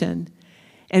examination.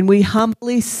 And we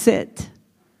humbly sit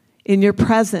in your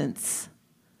presence.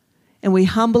 And we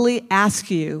humbly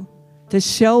ask you to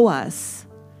show us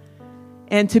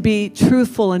and to be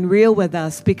truthful and real with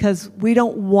us, because we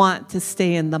don't want to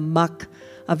stay in the muck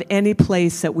of any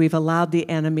place that we've allowed the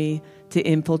enemy to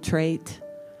infiltrate.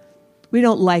 We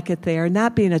don't like it there,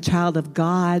 not being a child of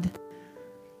God.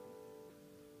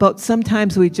 But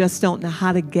sometimes we just don't know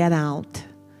how to get out.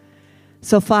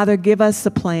 So, Father, give us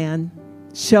the plan.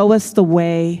 Show us the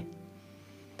way.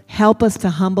 Help us to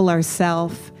humble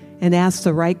ourselves and ask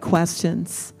the right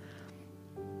questions.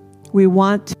 We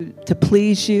want to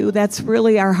please you. That's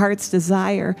really our heart's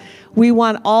desire. We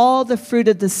want all the fruit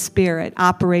of the Spirit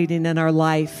operating in our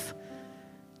life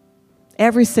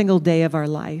every single day of our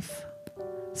life.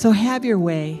 So have your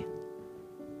way.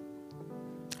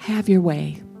 Have your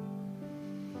way.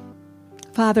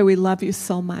 Father, we love you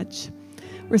so much.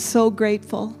 We're so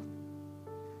grateful.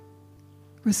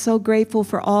 We're so grateful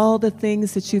for all the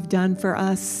things that you've done for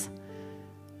us.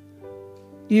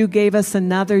 You gave us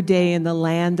another day in the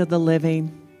land of the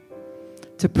living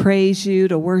to praise you,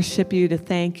 to worship you, to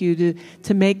thank you,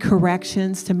 to make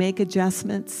corrections, to make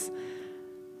adjustments.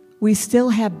 We still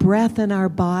have breath in our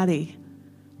body.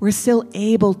 We're still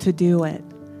able to do it.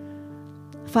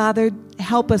 Father,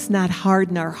 help us not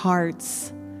harden our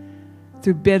hearts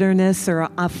through bitterness or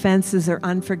offenses or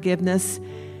unforgiveness.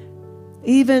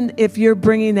 Even if you're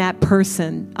bringing that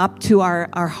person up to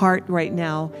our heart right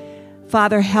now,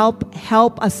 Father,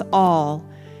 help us all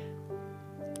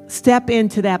step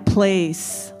into that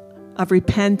place of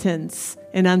repentance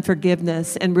and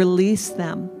unforgiveness and release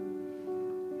them.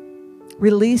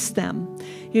 Release them.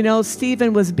 You know,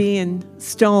 Stephen was being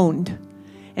stoned,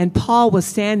 and Paul was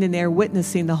standing there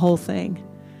witnessing the whole thing.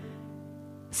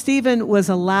 Stephen was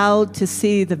allowed to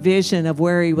see the vision of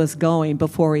where he was going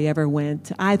before he ever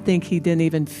went. I think he didn't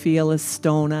even feel a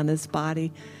stone on his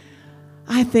body.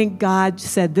 I think God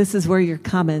said, this is where you're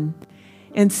coming.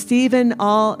 And Stephen,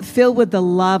 all filled with the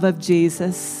love of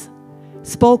Jesus,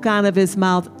 spoke out of his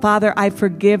mouth, Father, I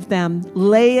forgive them.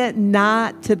 Lay it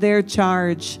not to their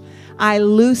charge. I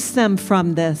loose them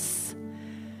from this.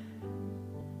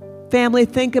 Family,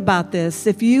 think about this.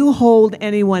 If you hold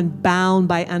anyone bound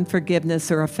by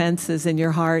unforgiveness or offenses in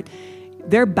your heart,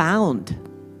 they're bound.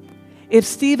 If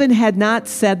Stephen had not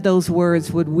said those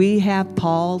words, would we have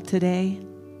Paul today?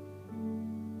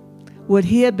 Would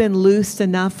he have been loosed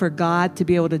enough for God to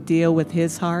be able to deal with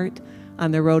his heart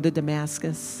on the road to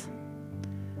Damascus?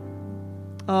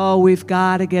 Oh, we've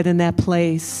got to get in that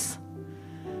place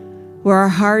where our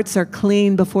hearts are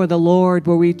clean before the Lord,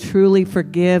 where we truly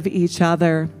forgive each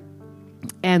other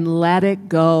and let it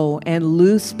go and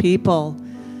loose people.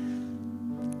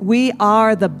 We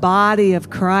are the body of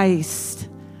Christ.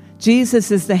 Jesus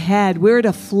is the head. We're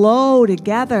to flow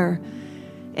together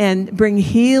and bring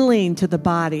healing to the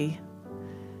body.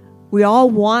 We all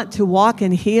want to walk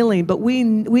in healing, but we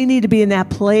need to be in that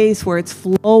place where it's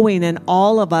flowing in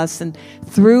all of us and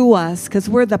through us, because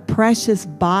we're the precious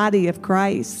body of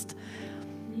Christ.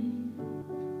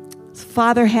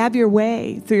 Father, have your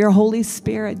way through your Holy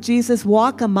Spirit. Jesus,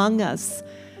 walk among us.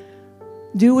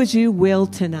 Do as you will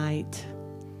tonight.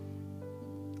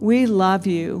 We love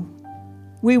you.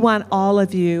 We want all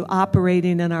of you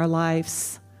operating in our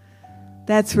lives.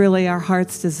 That's really our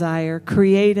heart's desire.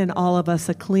 Create in all of us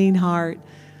a clean heart.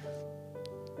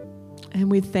 And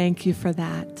we thank you for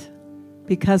that.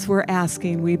 Because we're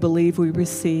asking, we believe we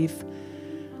receive.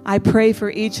 I pray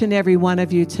for each and every one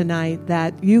of you tonight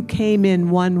that you came in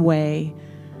one way.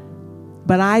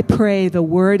 But I pray the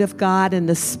Word of God and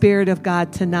the Spirit of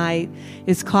God tonight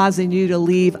is causing you to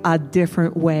leave a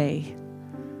different way.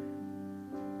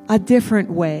 A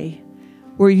different way.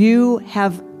 Where you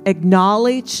have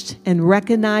acknowledged and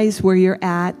recognized where you're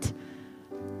at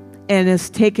and has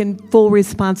taken full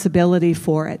responsibility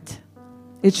for it.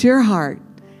 It's your heart.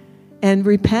 And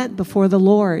repent before the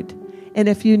Lord. And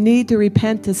if you need to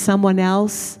repent to someone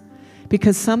else,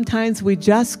 because sometimes we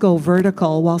just go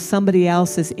vertical while somebody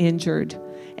else is injured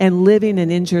and living an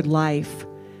injured life,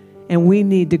 and we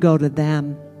need to go to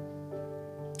them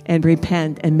and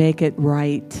repent and make it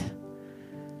right.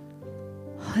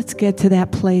 Let's get to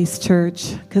that place,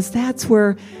 church, because that's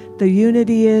where the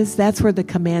unity is. That's where the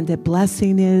commanded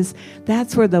blessing is.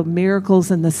 That's where the miracles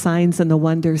and the signs and the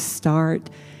wonders start.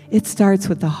 It starts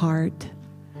with the heart.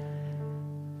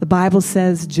 The Bible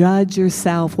says, judge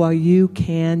yourself while you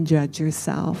can judge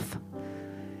yourself.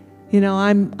 You know,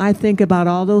 I think about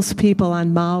all those people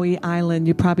on Maui Island.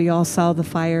 You probably all saw the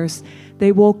fires.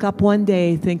 They woke up one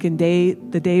day thinking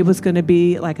the day was going to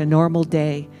be like a normal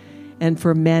day. And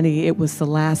for many, it was the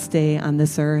last day on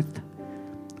this earth.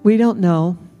 We don't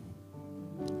know.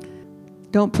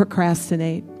 Don't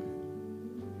procrastinate.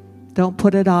 Don't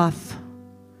put it off.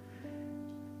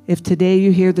 If today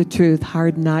you hear the truth,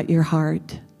 harden not your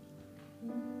heart.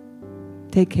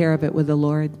 Take care of it with the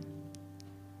Lord.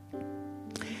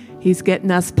 He's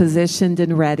getting us positioned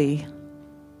and ready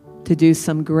to do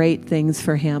some great things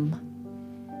for Him.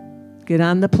 Get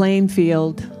on the playing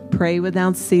field. Pray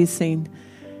without ceasing.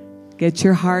 Get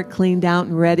your heart cleaned out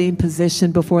and ready and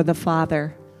positioned before the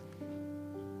Father.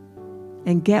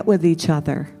 And get with each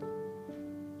other.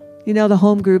 You know, the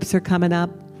home groups are coming up.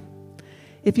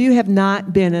 If you have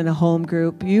not been in a home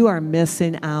group, you are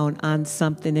missing out on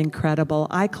something incredible.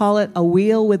 I call it a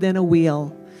wheel within a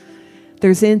wheel.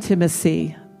 There's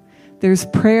intimacy. There's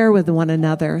prayer with one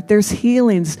another. There's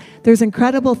healings. There's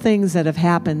incredible things that have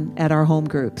happened at our home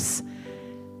groups.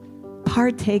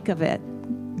 Partake of it.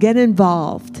 Get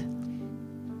involved.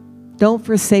 Don't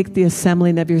forsake the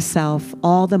assembling of yourself,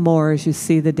 all the more as you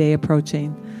see the day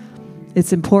approaching.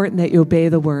 It's important that you obey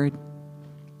the word.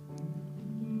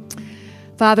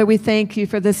 Father, we thank you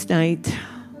for this night.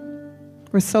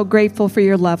 We're so grateful for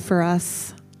your love for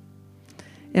us.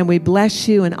 And we bless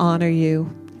you and honor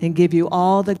you and give you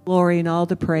all the glory and all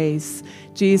the praise.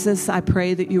 Jesus, I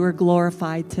pray that you are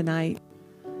glorified tonight.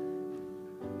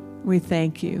 We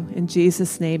thank you. In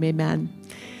Jesus' name, amen.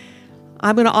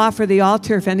 I'm going to offer the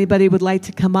altar. If anybody would like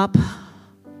to come up,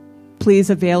 please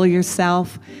avail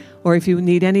yourself. Or if you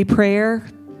need any prayer,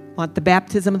 want the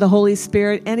baptism of the Holy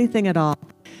Spirit, anything at all.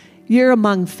 You're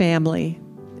among family,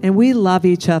 and we love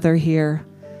each other here.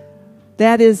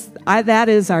 That is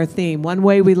our theme. One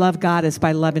way we love God is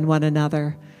by loving one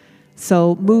another.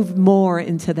 So move more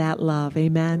into that love.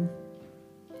 Amen.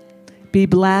 Be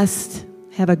blessed.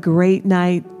 Have a great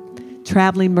night.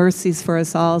 Traveling mercies for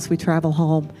us all as we travel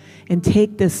home. And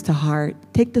take this to heart.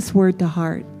 Take this word to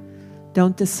heart.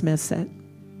 Don't dismiss it.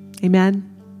 Amen.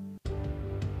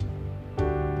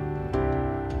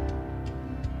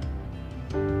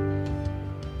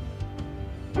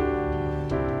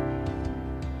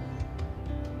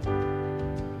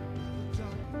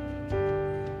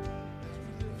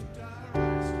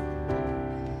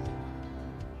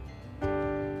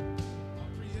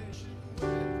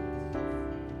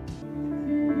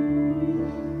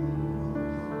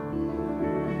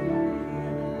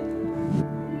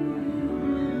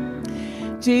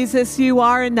 Jesus, you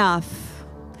are enough.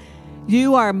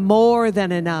 You are more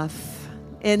than enough.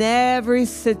 In every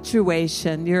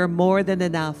situation, you're more than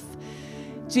enough.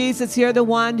 Jesus, you're the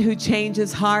one who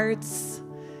changes hearts.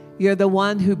 You're the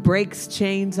one who breaks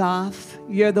chains off.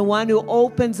 You're the one who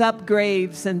opens up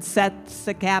graves and sets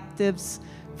the captives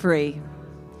free.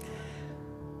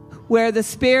 Where the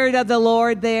Spirit of the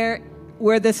Lord is,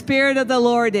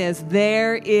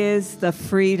 there is the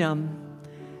freedom.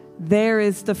 There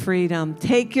is the freedom.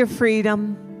 Take your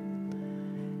freedom.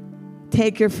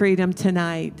 Take your freedom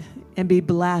tonight and be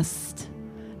blessed.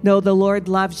 Know the Lord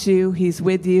loves you. He's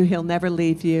with you. He'll never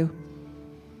leave you.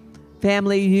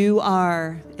 Family, you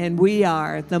are and we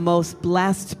are the most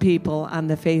blessed people on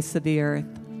the face of the earth.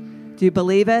 Do you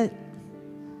believe it?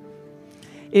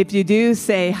 If you do,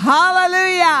 say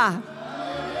hallelujah.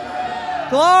 Hallelujah.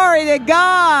 Glory to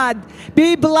God.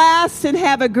 Be blessed and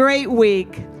have a great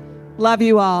week. Love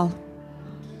you all.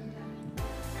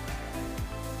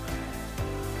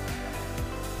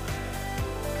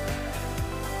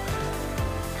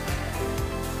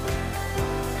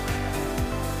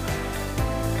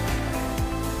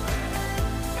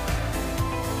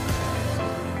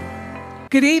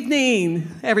 Good evening,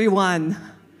 everyone.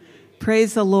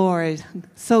 Praise the Lord.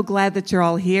 So glad that you're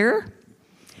all here.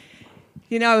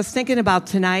 You know, I was thinking about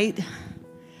tonight.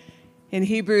 In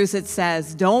Hebrews, it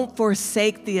says, don't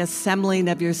forsake the assembling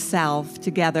of yourself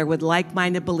together with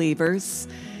like-minded believers,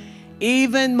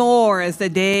 even more as the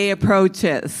day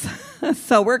approaches.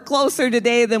 So we're closer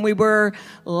today than we were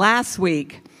last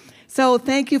week. So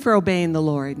thank you for obeying the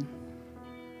Lord. Do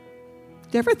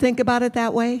you ever think about it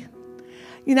that way?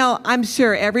 You know, I'm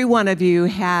sure every one of you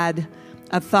had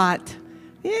a thought,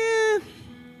 I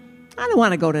don't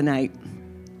want to go tonight.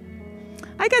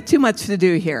 I got too much to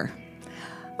do here.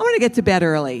 I want to get to bed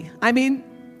early. I mean,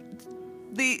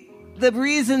 the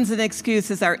reasons and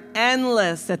excuses are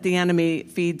endless that the enemy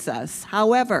feeds us.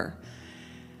 However,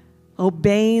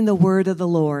 obeying the word of the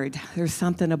Lord, there's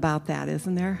something about that,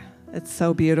 isn't there? It's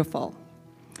so beautiful.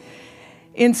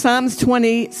 In Psalms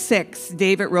 26,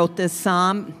 David wrote this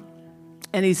psalm,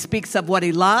 and he speaks of what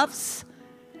he loves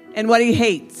and what he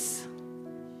hates.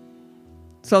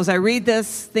 So as I read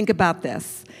this, think about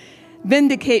this.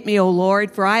 Vindicate me, O Lord,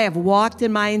 for I have walked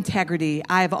in my integrity.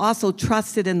 I have also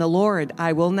trusted in the Lord.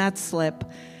 I will not slip.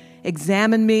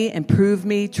 Examine me and prove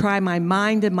me. Try my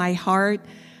mind and my heart,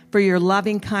 for your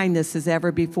loving kindness is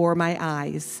ever before my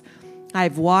eyes. I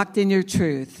have walked in your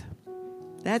truth.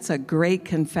 That's a great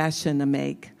confession to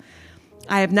make.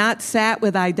 I have not sat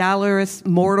with idolatrous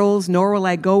mortals, nor will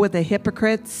I go with the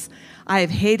hypocrites. I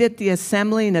have hated the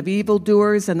assembling of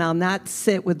evildoers, and I'll not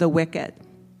sit with the wicked.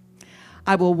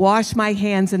 I will wash my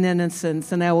hands in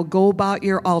innocence, and I will go about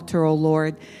your altar, O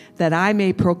Lord, that I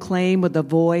may proclaim with the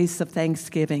voice of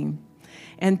thanksgiving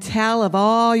and tell of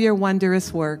all your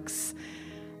wondrous works.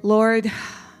 Lord,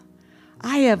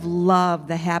 I have loved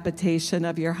the habitation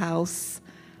of your house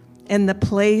and the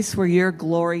place where your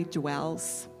glory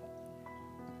dwells.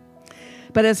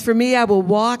 But as for me, I will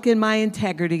walk in my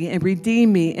integrity and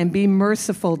redeem me and be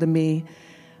merciful to me.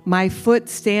 My foot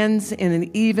stands in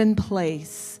an even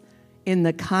place. In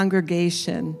the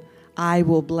congregation, I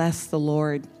will bless the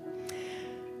Lord.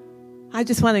 I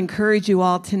just want to encourage you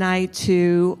all tonight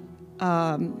to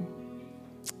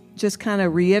just kind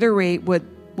of reiterate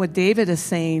what David is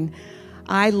saying.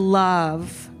 I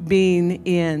love being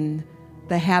in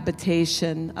the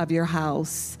habitation of your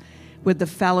house with the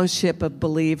fellowship of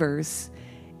believers.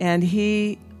 And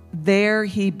he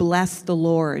blessed the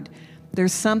Lord.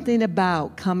 There's something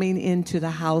about coming into the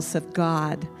house of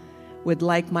God with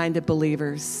like-minded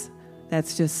believers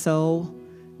that's just so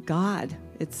God.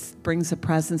 It brings the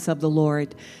presence of the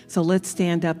Lord. So let's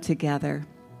stand up together.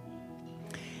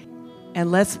 And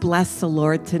let's bless the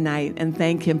Lord tonight and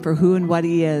thank him for who and what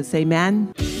he is.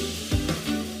 Amen.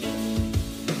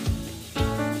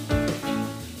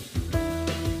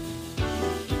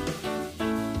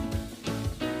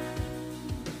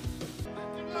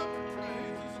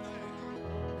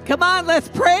 Come on, let's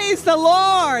praise the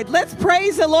Lord. Let's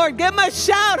praise the Lord. Give him a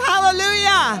shout. Hallelujah.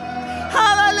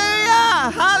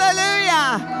 Hallelujah.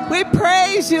 Hallelujah. We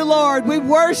praise you, Lord. We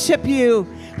worship you.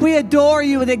 We adore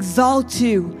you and exalt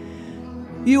you.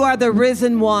 You are the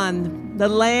risen one, the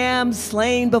Lamb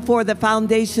slain before the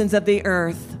foundations of the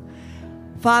earth.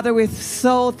 Father, we're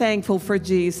so thankful for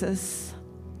Jesus.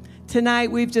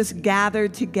 Tonight, we've just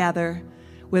gathered together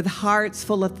with hearts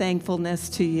full of thankfulness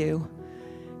to you.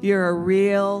 You're a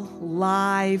real,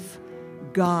 live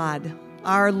God,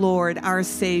 our Lord, our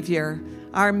Savior,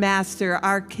 our Master,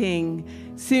 our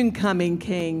King, soon coming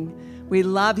King. We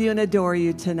love you and adore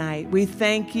you tonight. We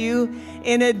thank you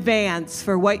in advance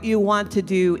for what you want to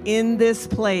do in this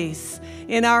place,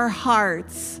 in our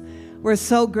hearts. We're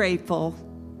so grateful.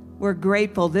 We're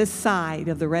grateful this side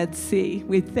of the Red Sea.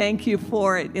 We thank you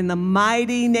for it in the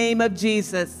mighty name of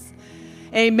Jesus.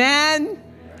 Amen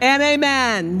and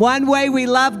amen. One way we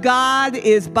love God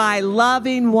is by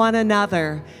loving one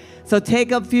another. So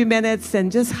take a few minutes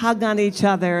and just hug on each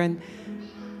other and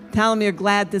tell them you're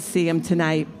glad to see them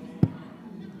tonight.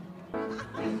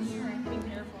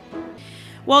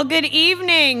 Well, good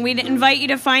evening. We'd invite you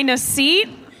to find a seat.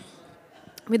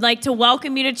 We'd like to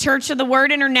welcome you to Church of the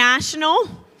Word International.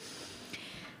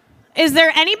 Is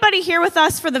there anybody here with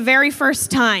us for the very first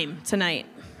time tonight?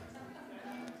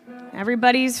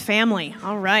 Everybody's family.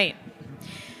 All right.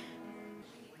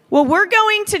 Well, we're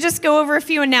going to just go over a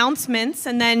few announcements,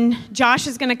 and then Josh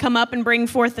is going to come up and bring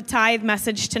forth the tithe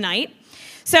message tonight.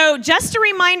 So just a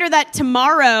reminder that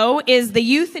tomorrow is the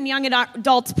Youth and Young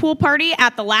Adults Pool Party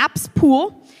at the Laps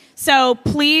Pool. So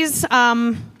please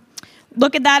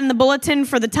look at that in the bulletin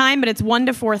for the time, but it's 1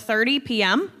 to 4:30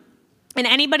 p.m. And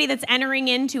anybody that's entering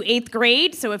into 8th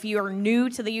grade, so if you are new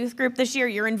to the youth group this year,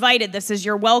 you're invited. This is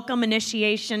your welcome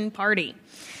initiation party.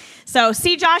 So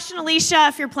see Josh and Alicia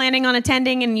if you're planning on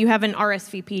attending and you haven't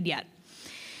RSVP'd yet.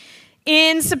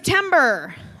 In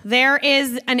September, there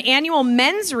is an annual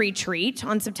men's retreat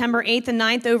on September 8th and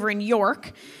 9th over in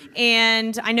York.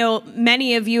 And I know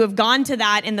many of you have gone to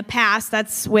that in the past.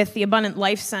 That's with the Abundant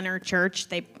Life Center Church.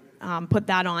 They put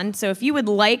that on. So if you would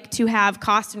like to have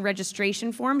cost and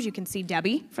registration forms, you can see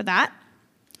Debbie for that.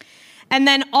 And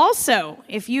then also,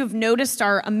 if you've noticed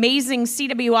our amazing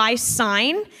CWI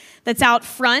sign that's out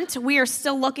front, we are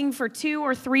still looking for 2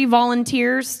 or 3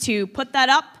 volunteers to put that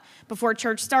up before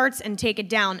church starts and take it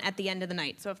down at the end of the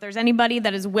night. So if there's anybody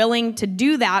that is willing to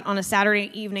do that on a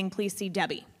Saturday evening, please see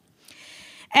Debbie.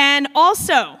 And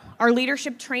also, our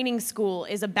leadership training school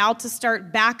is about to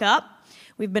start back up.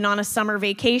 We've been on a summer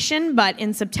vacation, but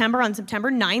in September, on September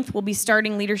 9th, we'll be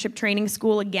starting leadership training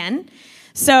school again.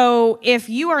 So if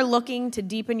you are looking to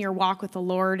deepen your walk with the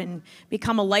Lord and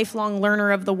become a lifelong learner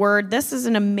of the Word, this is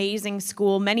an amazing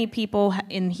school. Many people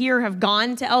in here have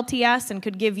gone to LTS and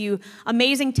could give you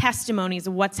amazing testimonies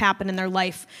of what's happened in their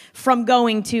life from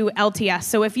going to LTS.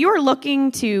 So if you are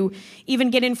looking to even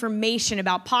get information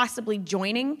about possibly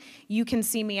joining, you can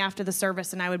see me after the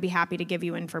service, and I would be happy to give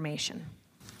you information.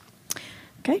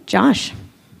 Okay, Josh.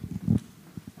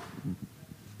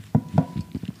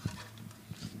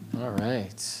 All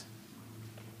right.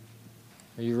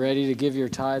 Are you ready to give your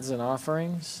tithes and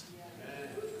offerings?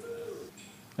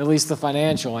 At least the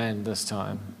financial end this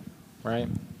time, right?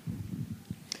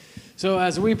 So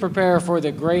as we prepare for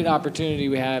the great opportunity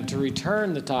we have to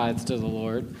return the tithes to the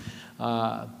Lord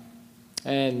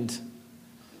and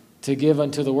to give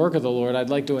unto the work of the Lord,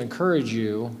 I'd like to encourage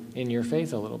you in your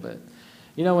faith a little bit.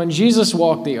 You know, when Jesus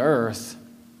walked the earth,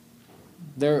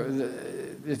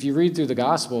 if you read through the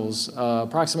Gospels,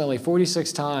 approximately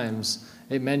 46 times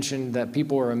it mentioned that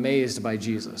people were amazed by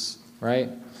Jesus, right?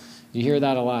 You hear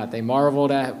that a lot. They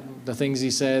marveled at the things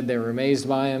he said. They were amazed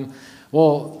by him.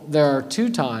 Well, there are 2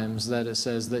 times that it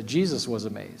says that Jesus was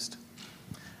amazed.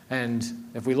 And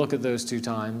if we look at those 2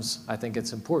 times, I think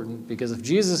it's important, because if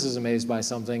Jesus is amazed by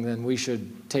something, then we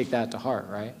should take that to heart,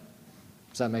 right?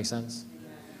 Does that make sense?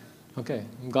 Okay,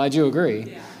 I'm glad you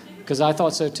agree, because I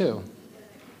thought so too.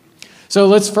 So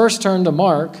let's first turn to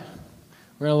Mark.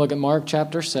 We're going to look at Mark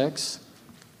chapter 6.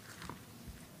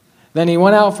 Then he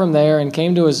went out from there and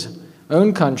came to his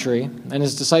own country, and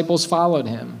his disciples followed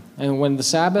him. And when the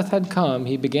Sabbath had come,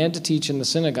 he began to teach in the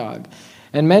synagogue.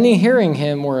 And many hearing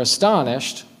him were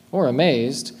astonished, or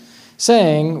amazed,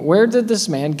 saying, "Where did this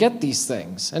man get these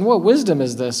things? And what wisdom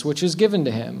is this which is given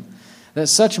to him, that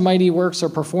such mighty works are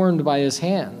performed by his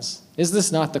hands? Is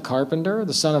this not the carpenter,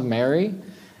 the son of Mary,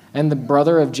 and the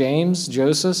brother of James,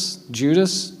 Joseph,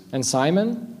 Judas, and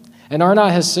Simon? And are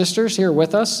not his sisters here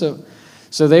with us?"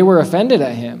 So they were offended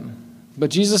at him.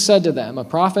 But Jesus said to them, "A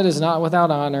prophet is not without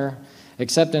honor,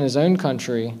 except in his own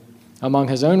country, among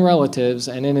his own relatives,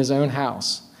 and in his own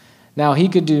house." Now he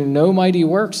could do no mighty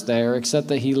works there, except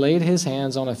that he laid his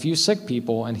hands on a few sick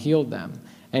people and healed them.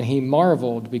 And he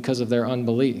marveled because of their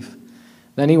unbelief.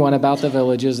 Then he went about the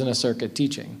villages in a circuit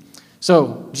teaching.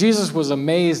 So Jesus was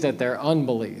amazed at their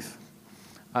unbelief.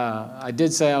 I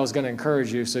did say I was going to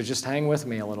encourage you, so just hang with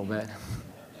me a little bit.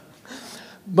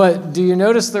 But do you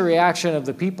notice the reaction of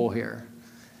the people here?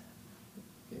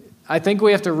 I think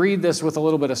we have to read this with a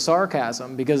little bit of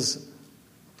sarcasm, because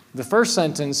the first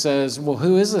sentence says, well,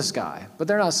 who is this guy? But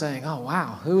they're not saying, oh,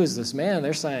 wow, who is this man?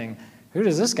 They're saying, who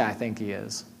does this guy think he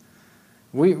is?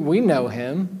 We know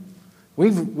him.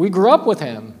 We grew up with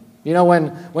him. You know,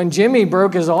 when Jimmy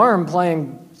broke his arm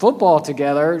playing football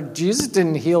together, Jesus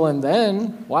didn't heal him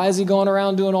then. Why is he going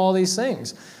around doing all these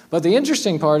things? But the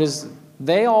interesting part is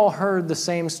they all heard the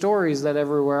same stories that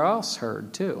everywhere else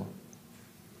heard too.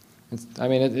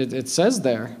 It says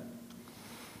there.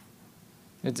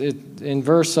 In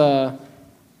verse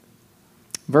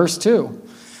 2.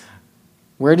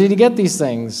 Where did he get these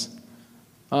things?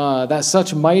 That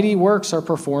such mighty works are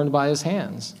performed by his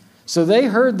hands. So they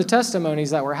heard the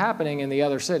testimonies that were happening in the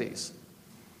other cities.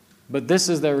 But this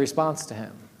is their response to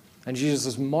him. And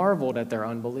Jesus marveled at their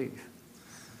unbelief.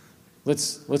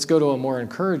 Let's go to a more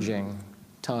encouraging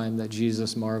time that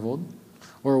Jesus marveled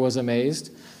or was amazed.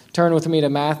 Turn with me to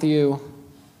Matthew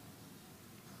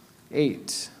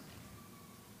 8.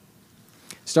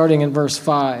 Starting in verse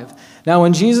 5. Now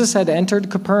when Jesus had entered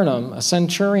Capernaum, a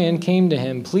centurion came to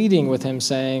him, pleading with him,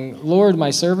 saying, "Lord,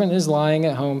 my servant is lying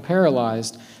at home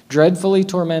paralyzed, dreadfully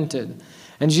tormented."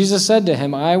 And Jesus said to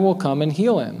him, "I will come and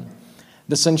heal him."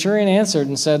 The centurion answered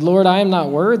and said, "Lord, I am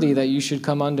not worthy that you should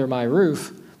come under my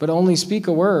roof, but only speak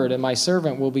a word, and my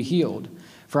servant will be healed.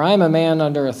 For I am a man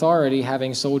under authority,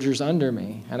 having soldiers under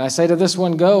me. And I say to this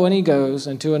one, 'Go,' and he goes,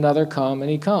 and to another, 'Come,' and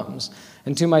he comes.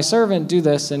 And to my servant, 'Do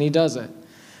this,' and he does it."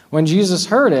 When Jesus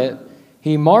heard it,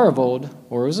 he marveled,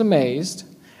 or was amazed,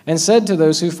 and said to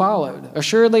those who followed,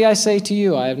 "Assuredly I say to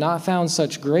you, I have not found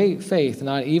such great faith,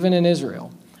 not even in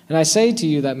Israel. And I say to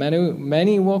you that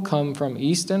many will come from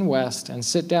east and west and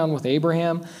sit down with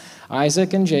Abraham,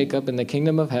 Isaac, and Jacob in the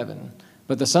kingdom of heaven.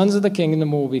 But the sons of the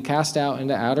kingdom will be cast out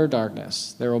into outer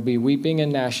darkness. There will be weeping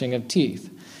and gnashing of teeth."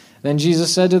 Then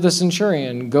Jesus said to the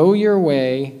centurion, "Go your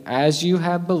way, as you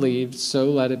have believed,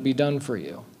 so let it be done for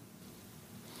you."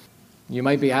 You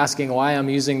might be asking why I'm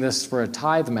using this for a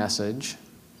tithe message,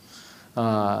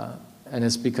 and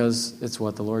it's because it's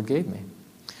what the Lord gave me.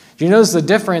 Do you notice the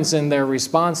difference in their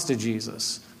response to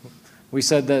Jesus? We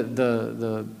said that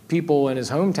the people in his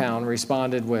hometown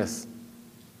responded with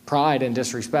pride and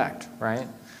disrespect, right?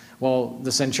 Well,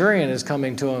 the centurion is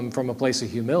coming to him from a place of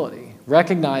humility,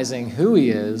 recognizing who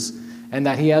he is and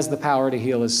that he has the power to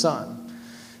heal his son.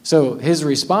 So his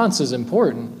response is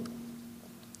important,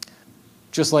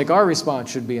 just like our response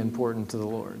should be important to the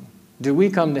Lord. Do we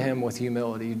come to him with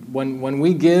humility? When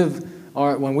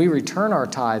we return our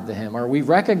tithe to him, are we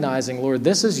recognizing, Lord,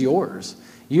 this is yours.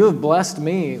 You have blessed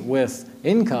me with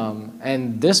income,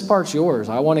 and this part's yours.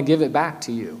 I want to give it back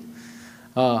to you.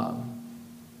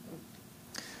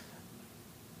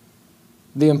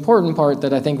 The important part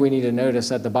that I think we need to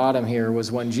notice at the bottom here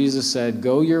was when Jesus said,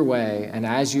 "Go your way, and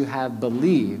as you have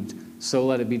believed, so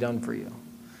let it be done for you."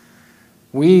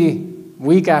 We,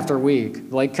 week after week,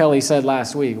 like Kelly said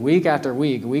last week after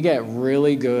week, we get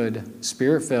really good,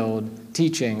 spirit-filled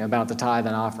teaching about the tithe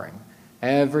and offering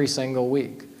every single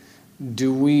week.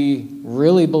 Do we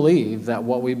really believe that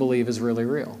what we believe is really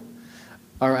real?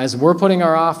 or as we're putting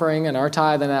our offering and our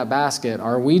tithe in that basket,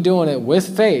 are we doing it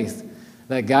with faith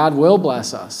that God will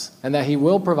bless us and that he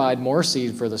will provide more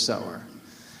seed for the sower?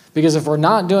 Because if we're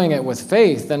not doing it with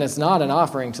faith, then it's not an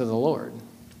offering to the Lord.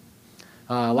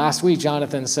 Last week,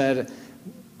 Jonathan said,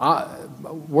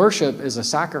 worship is a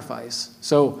sacrifice.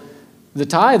 So the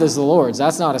tithe is the Lord's.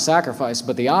 That's not a sacrifice.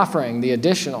 But the offering, the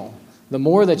additional, the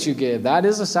more that you give, that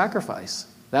is a sacrifice.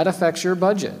 That affects your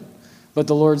budget. But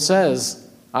the Lord says,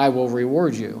 I will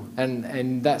reward you,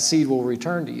 and that seed will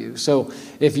return to you. So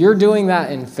if you're doing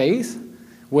that in faith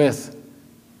with,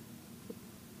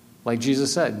 like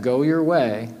Jesus said, go your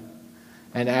way,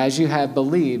 and as you have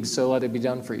believed, so let it be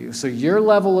done for you. So your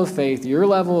level of faith, your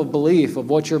level of belief of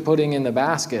what you're putting in the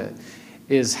basket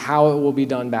is how it will be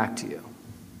done back to you.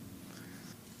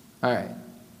 All right.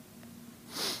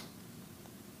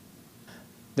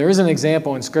 There is an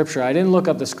example in Scripture. I didn't look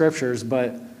up the Scriptures,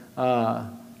 but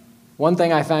one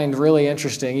thing I find really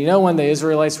interesting, you know when the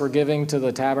Israelites were giving to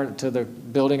the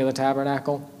building of the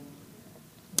tabernacle?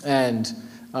 And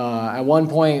at one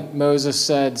point, Moses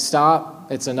said,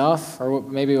 stop, it's enough. Or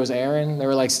maybe it was Aaron. They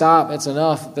were like, stop, it's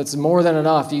enough. That's more than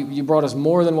enough. You brought us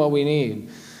more than what we need.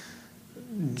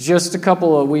 Just a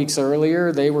couple of weeks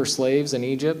earlier, they were slaves in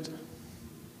Egypt.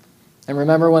 And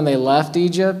remember when they left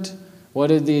Egypt, what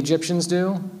did the Egyptians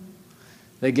do?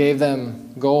 They gave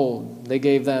them gold. They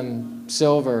gave them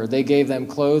silver. They gave them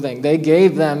clothing. They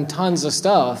gave them tons of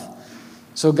stuff.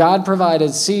 So God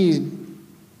provided seed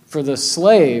for the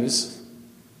slaves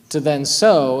to then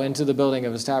sow into the building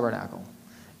of his tabernacle.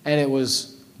 And it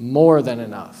was more than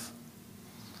enough.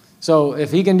 So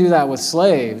if he can do that with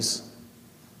slaves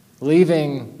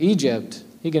leaving Egypt,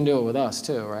 he can do it with us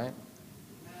too, right?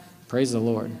 Praise the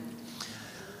Lord.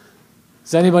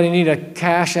 Does anybody need a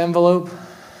cash envelope?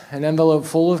 An envelope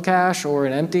full of cash or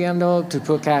an empty envelope to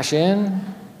put cash in?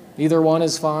 Either one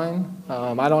is fine.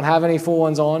 I don't have any full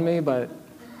ones on me, but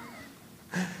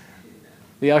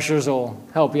the ushers will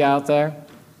help you out there.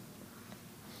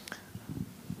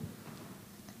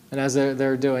 And as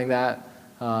they're doing that,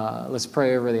 let's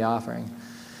pray over the offering.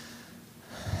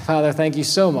 Father, thank you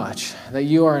so much that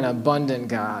you are an abundant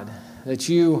God, that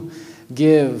you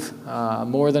give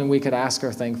more than we could ask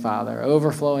or think, Father,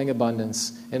 overflowing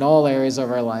abundance in all areas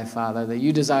of our life, Father, that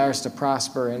you desire us to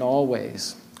prosper in all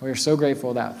ways. We are so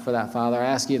grateful for that, Father. I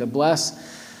ask you to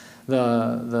bless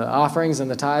the offerings and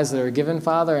the tithes that are given,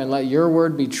 Father, and let your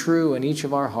word be true in each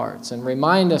of our hearts, and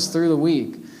remind us through the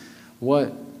week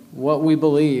what we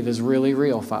believe is really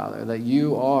real, Father, that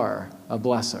you are a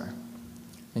blesser.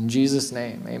 In Jesus'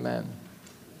 name, amen.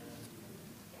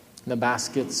 The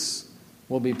baskets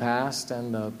will be passed,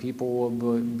 and the people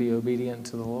will be obedient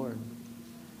to the Lord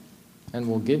and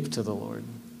will give to the Lord.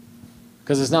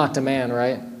 Because it's not to man,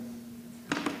 right?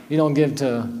 You don't give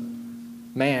to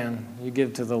man, you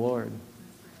give to the Lord.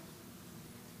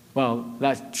 Well,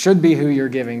 that should be who you're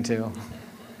giving to.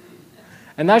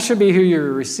 And that should be who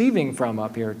you're receiving from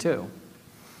up here, too.